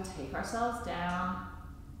as we take ourselves down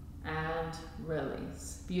and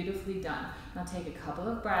release. Beautifully done. Now take a couple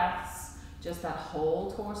of breaths, just that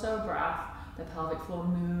whole torso breath, the pelvic floor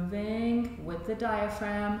moving with the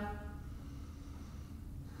diaphragm.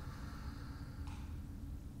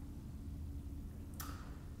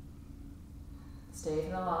 Stay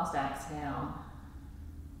for the last exhale.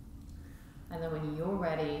 And then when you're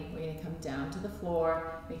ready, we're going to come down to the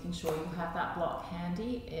floor, making sure you have that block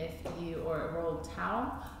handy or a rolled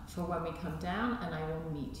towel for when we come down, and I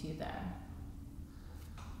will meet you there.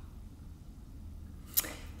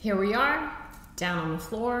 Here we are, down on the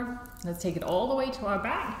floor. Let's take it all the way to our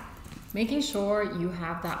back, making sure you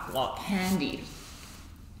have that block handy.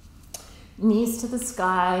 Knees to the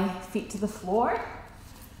sky, feet to the floor.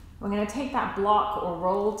 We're going to take that block or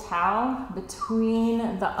roll towel between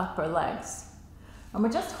the upper legs. And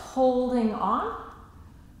we're just holding on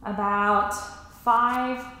about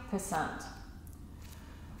 5%.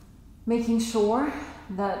 Making sure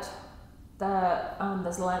that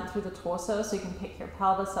there's length through the torso, so you can pick your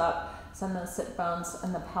pelvis up, send the sit bones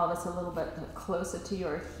and the pelvis a little bit closer to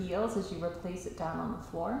your heels as you replace it down on the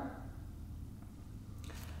floor.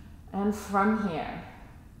 And from here,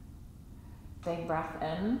 big breath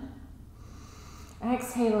in.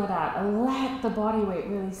 Exhale it out and let the body weight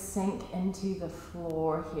really sink into the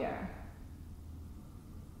floor here.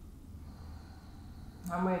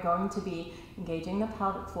 And we're going to be engaging the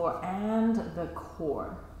pelvic floor and the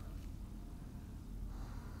core.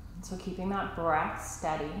 So keeping that breath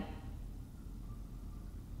steady.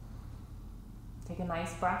 Take a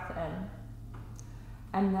nice breath in.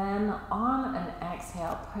 And then on an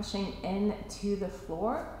exhale, pushing into the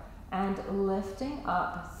floor and lifting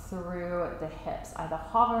up through the hips, either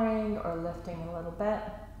hovering or lifting a little bit.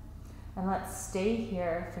 And let's stay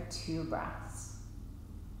here for 2 breaths.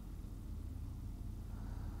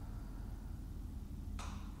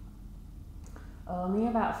 Only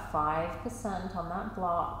about 5% on that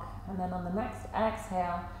block. And then on the next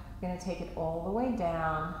exhale, we're going to take it all the way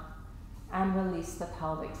down and release the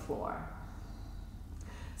pelvic floor.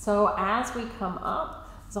 So as we come up,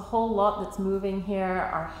 there's a whole lot that's moving here.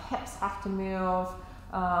 Our hips have to move.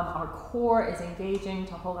 Our core is engaging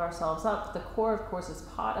to hold ourselves up. The core, of course, is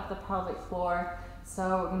part of the pelvic floor.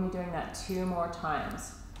 So we're going to be doing that 2 more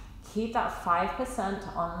times. Keep that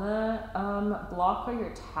 5% on the block or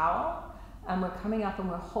your towel. And we're coming up and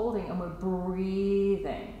we're holding and we're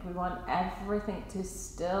breathing. We want everything to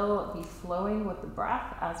still be flowing with the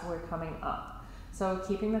breath as we're coming up. So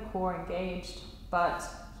keeping the core engaged, but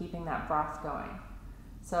keeping that breath going.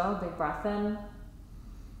 So big breath in.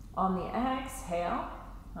 On the exhale,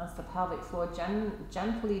 as the pelvic floor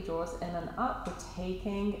gently draws in and up, we're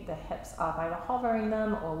taking the hips up, either hovering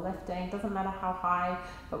them or lifting. Doesn't matter how high,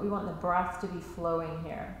 but we want the breath to be flowing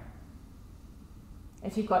here.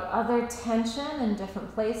 If you've got other tension in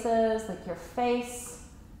different places, like your face,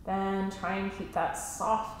 then try and keep that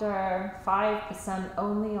softer, 5%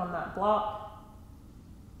 only on that block.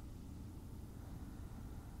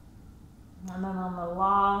 And then on the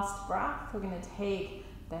last breath, we're going to take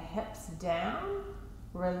the hips down,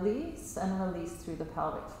 release, and release through the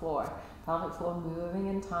pelvic floor. Pelvic floor moving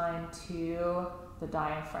in time to the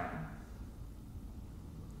diaphragm.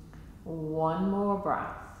 1 more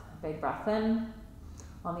breath. Big breath in.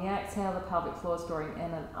 On the exhale, the pelvic floor is drawing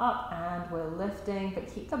in and up, and we're lifting, but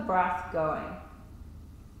keep the breath going.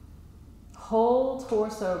 Whole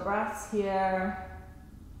torso breaths here.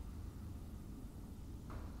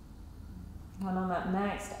 And on that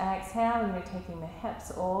next exhale, you're taking the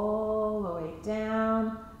hips all the way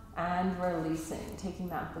down and releasing, taking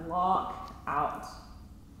that block out.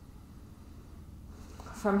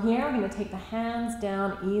 From here, we're going to take the hands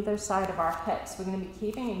down either side of our hips. We're going to be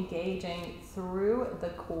keeping engaging through the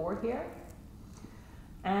core here.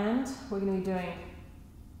 And we're going to be doing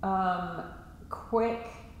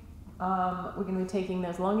we're going to be taking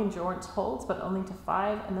those long endurance holds, but only to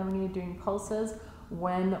 5. And then we're going to be doing pulses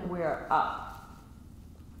when we're up.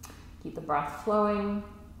 Keep the breath flowing.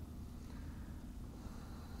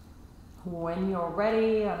 When you're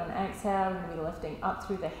ready, on an exhale, we're going to be lifting up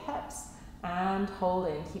through the hips and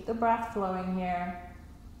holding. Keep the breath flowing here.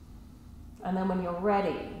 And then when you're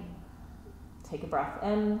ready, take a breath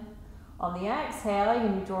in. On the exhale, you're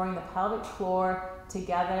going to be drawing the pelvic floor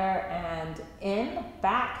together and in,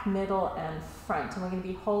 back, middle, and front. And we're going to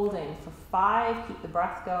be holding for 5. Keep the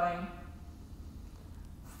breath going.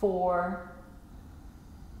 4,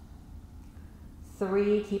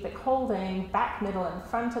 3, keep it holding, back, middle, and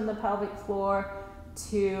front on the pelvic floor.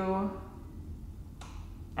 2,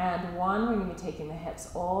 and 1. We're going to be taking the hips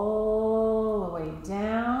all the way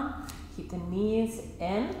down. Keep the knees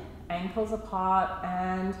in, ankles apart,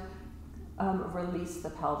 and release the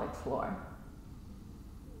pelvic floor.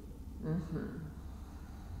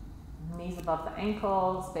 Knees above the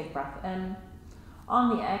ankles, big breath in.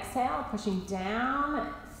 On the exhale, pushing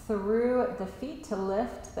down through the feet to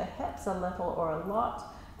lift the hips a little or a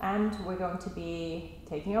lot. And we're going to be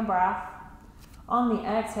taking a breath, On the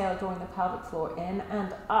exhale, drawing the pelvic floor in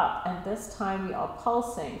and up. And this time we are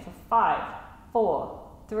pulsing for 5,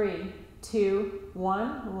 4, 3, 2,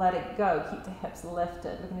 1. Let it go. Keep the hips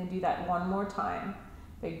lifted. We're going to do that one more time.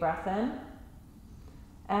 Big breath in.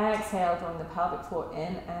 Exhale, drawing the pelvic floor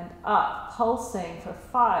in and up. Pulsing for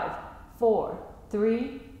 5, 4,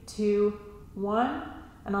 3, 2, 1.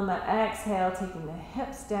 And on that exhale, taking the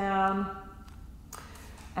hips down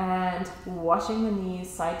and washing the knees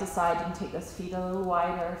side to side. You can take those feet a little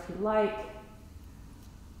wider if you like.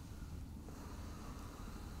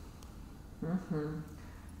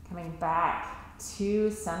 Coming back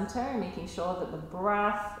to center, making sure that the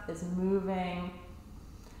breath is moving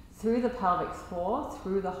through the pelvic floor,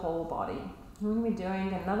 through the whole body. We're going to be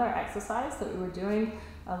doing another exercise that we were doing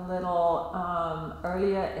a little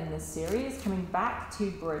earlier in this series, coming back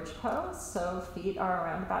to bridge pose. So feet are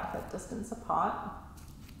around about hip distance apart.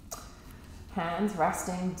 Hands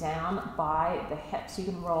resting down by the hips. You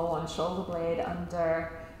can roll one shoulder blade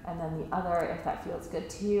under and then the other if that feels good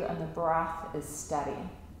to you, and the breath is steady.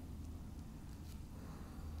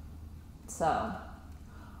 So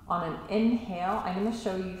on an inhale, I'm going to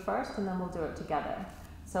show you first and then we'll do it together.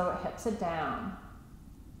 So hips are down.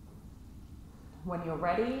 When you're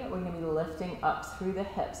ready, we're going to be lifting up through the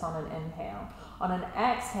hips on an inhale. On an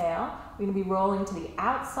exhale, we're going to be rolling to the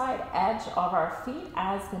outside edge of our feet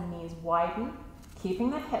as the knees widen, keeping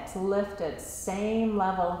the hips lifted, same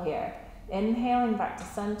level here. Inhaling back to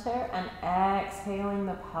center and exhaling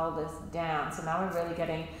the pelvis down. So now we're really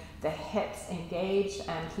getting the hips engaged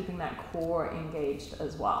and keeping that core engaged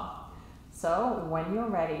as well. So when you're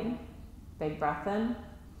ready, big breath in,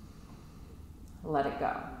 let it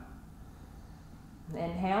go.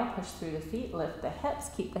 Inhale, push through the feet, lift the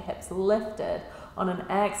hips, keep the hips lifted. On an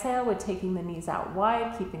exhale, we're taking the knees out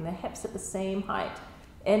wide, keeping the hips at the same height.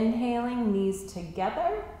 Inhaling, knees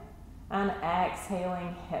together, and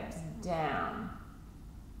exhaling, hips down.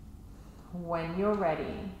 When you're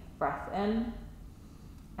ready, breath in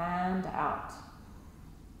and out.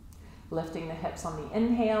 Lifting the hips on the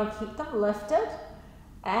inhale, keep them lifted.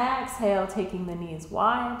 Exhale, taking the knees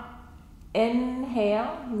wide.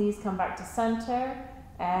 Inhale, knees come back to center.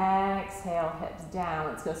 Exhale, hips down.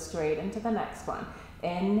 Let's go straight into the next one.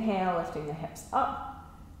 Inhale, lifting the hips up.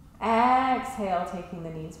 Exhale, taking the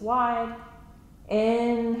knees wide.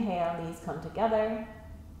 Inhale, knees come together.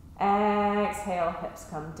 Exhale, hips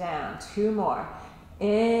come down. 2 more.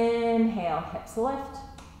 Inhale, hips lift.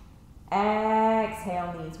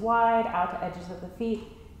 Exhale, knees wide, outer edges of the feet.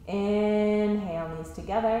 Inhale, knees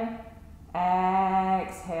together.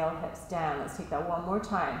 Exhale, hips down. Let's take that one more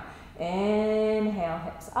time. Inhale,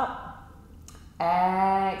 hips up.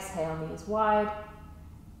 Exhale, knees wide.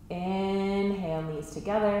 Inhale, knees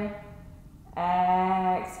together.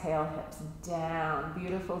 Exhale, hips down.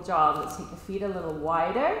 Beautiful job. Let's take the feet a little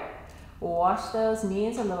wider. Wash those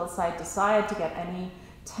knees a little side to side to get any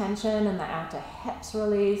tension in the outer hips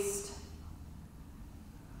released.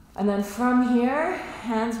 And then from here,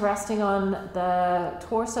 hands resting on the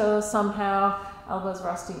torso somehow, elbows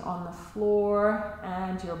resting on the floor,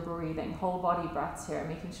 and you're breathing. Whole body breaths here,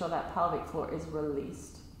 making sure that pelvic floor is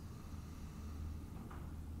released.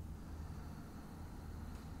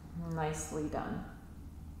 Nicely done.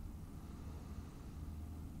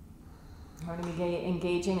 We're going to be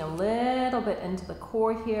engaging a little bit into the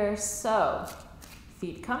core here. So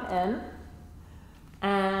feet come in,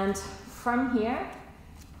 and from here,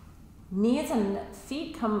 knees and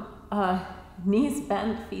feet come, knees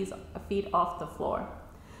bend, feet off the floor.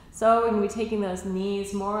 So we're going to be taking those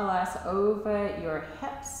knees more or less over your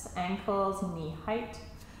hips, ankles, knee height.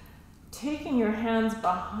 Taking your hands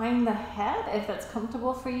behind the head if that's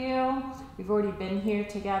comfortable for you. We've already been here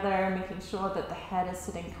together, making sure that the head is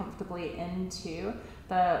sitting comfortably into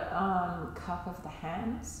the cup of the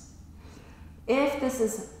hands. If this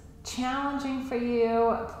is challenging for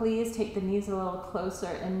you, please take the knees a little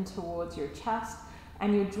closer in towards your chest,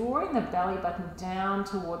 and you're drawing the belly button down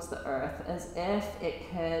towards the earth as if it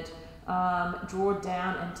could draw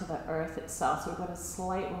down into the earth itself. So we've got a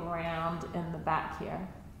slight round in the back here.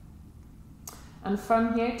 And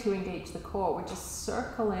from here, to engage the core, we're just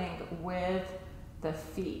circling with the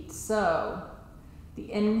feet. So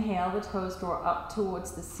the inhale, the toes draw up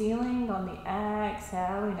towards the ceiling. On the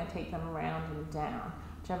exhale, we're going to take them around and down.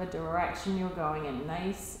 Whichever direction you're going in,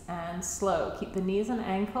 nice and slow. Keep the knees and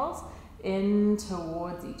ankles in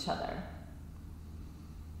towards each other.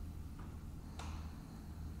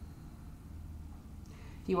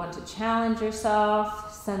 If you want to challenge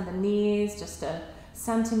yourself, send the knees just a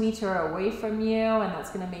centimeter away from you, and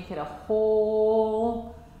that's going to make it a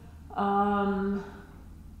whole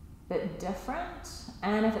bit different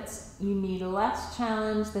And if you need less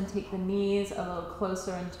challenge, then take the knees a little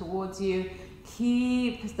closer in towards you.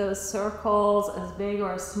 Keep those circles as big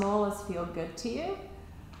or as small as feel good to you.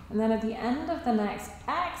 And then at the end of the next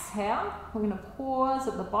exhale, we're going to pause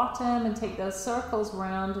at the bottom and take those circles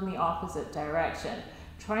round in the opposite direction.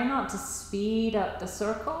 Try not to speed up the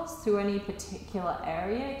circles through any particular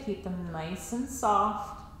area. Keep them nice and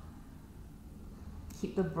soft.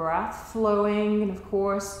 Keep the breath flowing, and of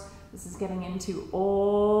course, this is getting into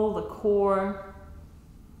all the core.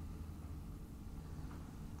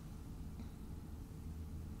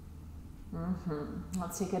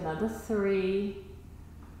 Let's take another 3.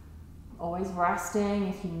 Always resting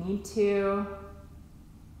if you need to.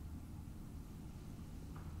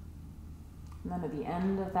 And then at the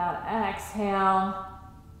end of that exhale,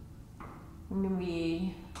 I'm going to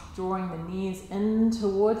be drawing the knees in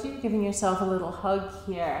towards you, giving yourself a little hug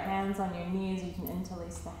here. Hands on your knees, you can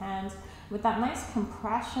interlace the hands. With that nice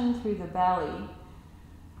compression through the belly,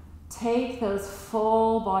 take those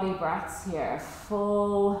full body breaths here,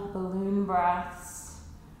 full balloon breaths.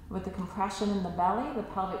 With the compression in the belly, the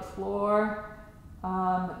pelvic floor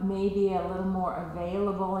may be a little more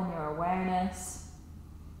available in your awareness.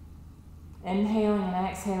 Inhaling and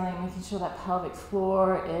exhaling, making sure that pelvic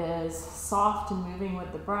floor is soft and moving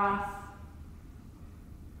with the breath.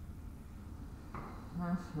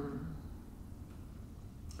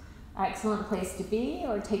 Excellent place to be,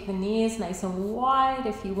 or take the knees nice and wide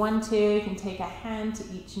if you want to. You can take a hand to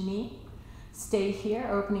each knee. Stay here,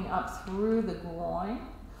 opening up through the groin.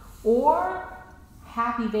 Or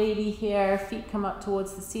happy baby here, feet come up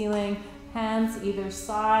towards the ceiling, hands either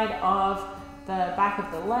side of the back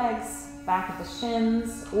of the legs, back of the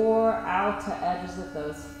shins, or outer edges of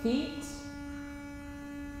those feet.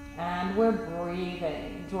 And we're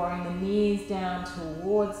breathing, drawing the knees down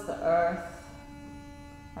towards the earth.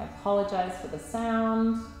 I apologize for the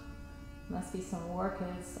sound. Must be some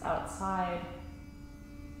workers outside.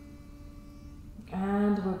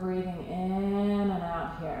 And we're breathing in and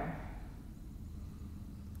out here.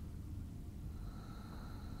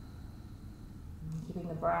 Keeping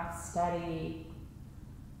the breath steady.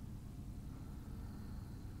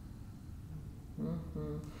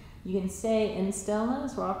 You can stay in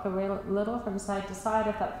stillness, rock a little from side to side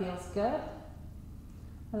if that feels good.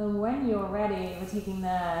 And then when you're ready, we're taking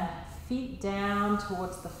the feet down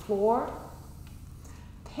towards the floor.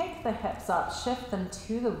 Pick the hips up, shift them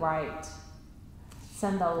to the right.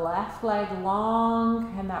 Send the left leg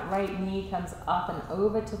long, and that right knee comes up and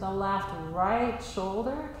over to the left. Right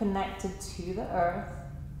shoulder connected to the earth.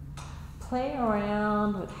 Play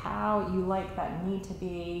around with how you like that knee to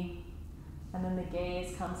be. And then the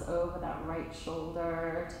gaze comes over that right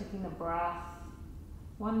shoulder, taking the breath,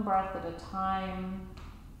 one breath at a time.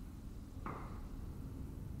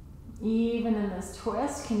 Even in this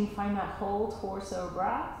twist, can you find that whole torso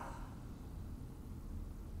breath?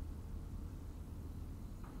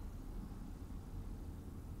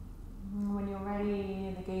 When you're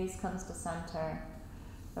ready, the gaze comes to center.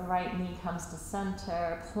 The right knee comes to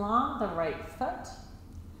center. Plant the right foot.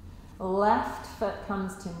 Left foot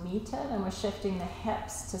comes to meet it, and we're shifting the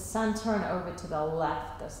hips to center and over to the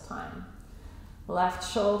left this time.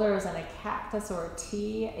 Left shoulder is in a cactus or a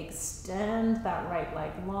T. Extend that right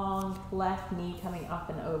leg long. Left knee coming up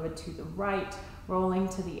and over to the right, rolling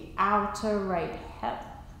to the outer right hip.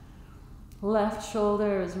 Left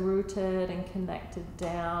shoulder is rooted and connected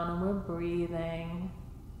down, and we're breathing.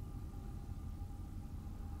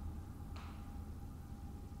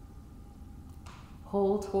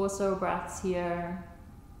 Whole torso breaths here.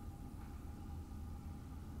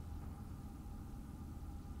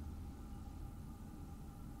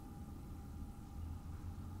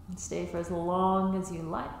 And stay for as long as you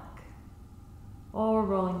like. Or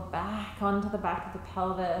rolling back onto the back of the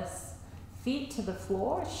pelvis. Feet to the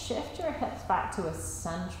floor. Shift your hips back to a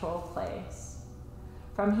central place.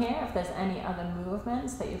 From here, if there's any other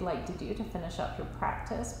movements that you'd like to do to finish up your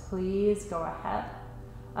practice, please go ahead.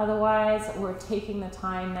 Otherwise, we're taking the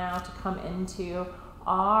time now to come into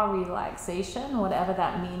our relaxation, whatever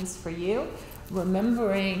that means for you.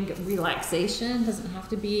 Remembering relaxation doesn't have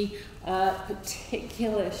to be a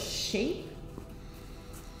particular shape.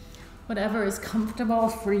 Whatever is comfortable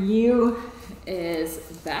for you is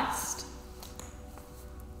best.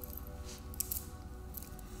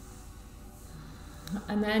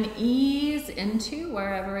 And then ease into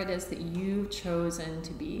wherever it is that you've chosen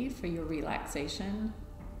to be for your relaxation.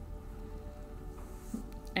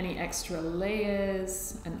 Any extra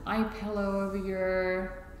layers, an eye pillow over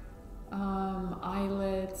your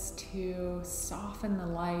eyelids to soften the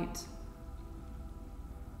light.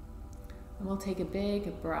 And we'll take a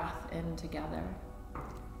big breath in together.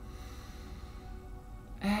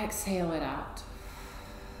 Exhale it out.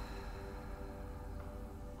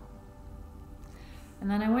 And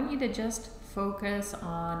then I want you to just focus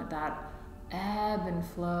on that ebb and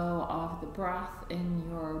flow of the breath in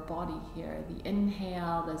your body here. The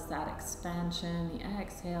inhale, there's that expansion. The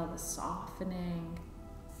exhale, the softening.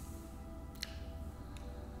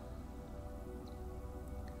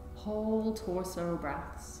 Whole torso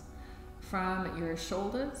breaths from your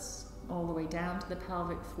shoulders all the way down to the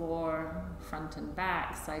pelvic floor, front and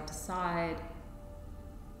back, side to side.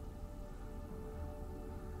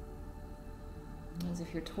 As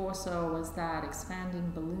if your torso was that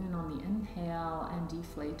expanding balloon on the inhale and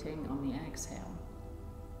deflating on the exhale.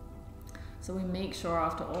 So we make sure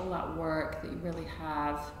after all that work that you really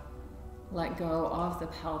have let go of the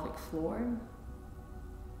pelvic floor.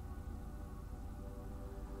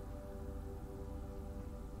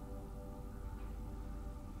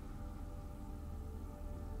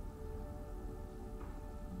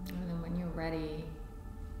 And then when you're ready,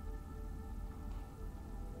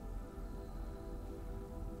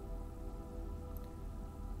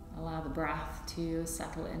 allow the breath to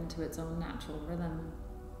settle into its own natural rhythm.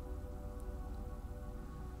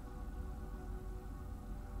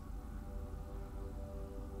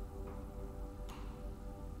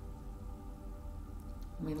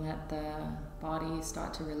 We let the body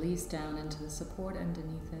start to release down into the support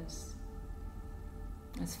underneath us,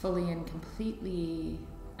 as fully and completely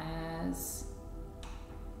as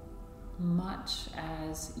much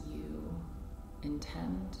as you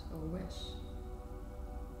intend or wish.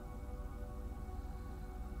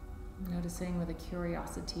 Noticing with a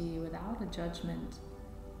curiosity, without a judgment,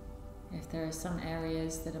 if there are some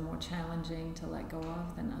areas that are more challenging to let go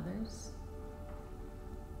of than others.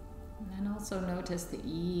 And then also notice the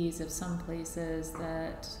ease of some places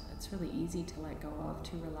that it's really easy to let go of,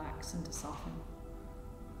 to relax and to soften.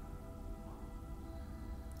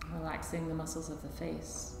 Relaxing the muscles of the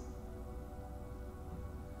face,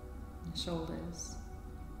 the shoulders,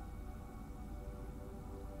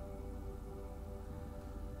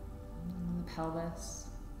 and the pelvis,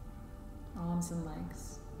 arms and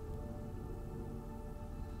legs,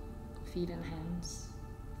 feet and hands,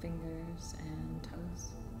 fingers and toes.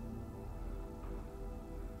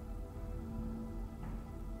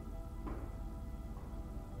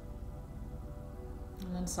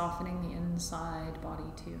 And then softening the inside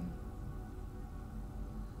body too.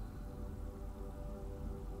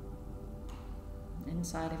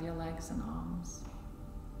 Inside of your legs and arms.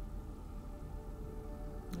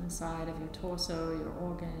 Inside of your torso, your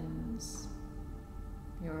organs,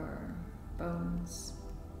 your bones.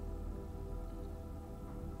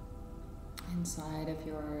 Inside of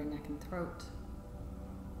your neck and throat.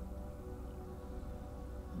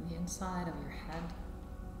 And the inside of your head.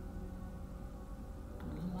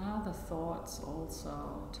 And allow the thoughts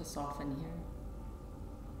also to soften here.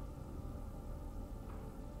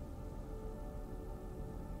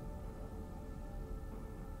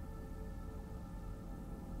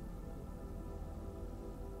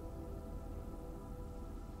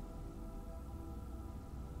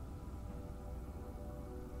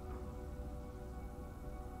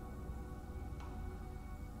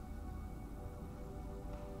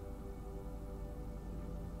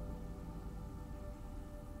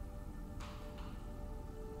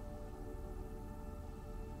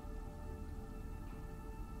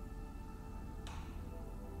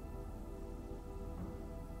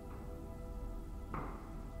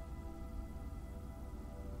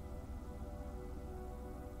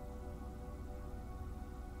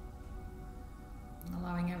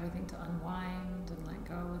 Allowing everything to unwind and let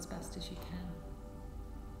go as best as you can.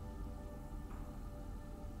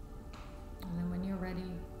 And then when you're ready,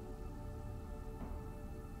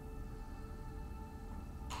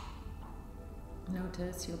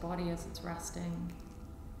 notice your body as it's resting.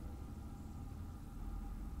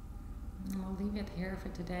 And we'll leave it here for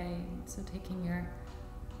today. So taking your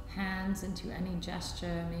hands into any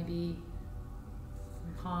gesture, maybe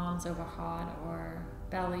palms over heart or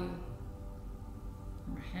belly,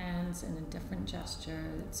 or hands in a different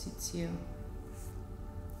gesture that suits you.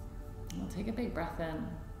 We'll take a big breath in.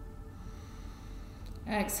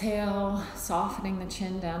 Exhale, softening the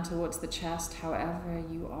chin down towards the chest, however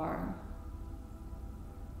you are.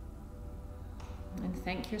 And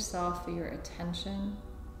thank yourself for your attention,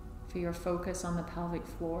 for your focus on the pelvic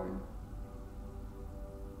floor.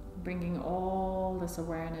 Bringing all this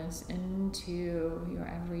awareness into your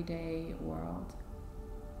everyday world.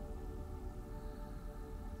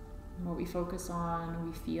 What we focus on,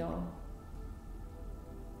 we feel.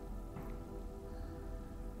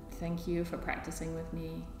 Thank you for practicing with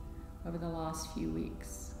me over the last few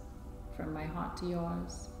weeks. From my heart to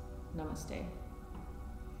yours, namaste.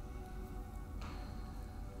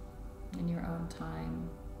 In your own time,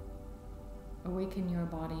 awaken your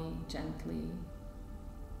body gently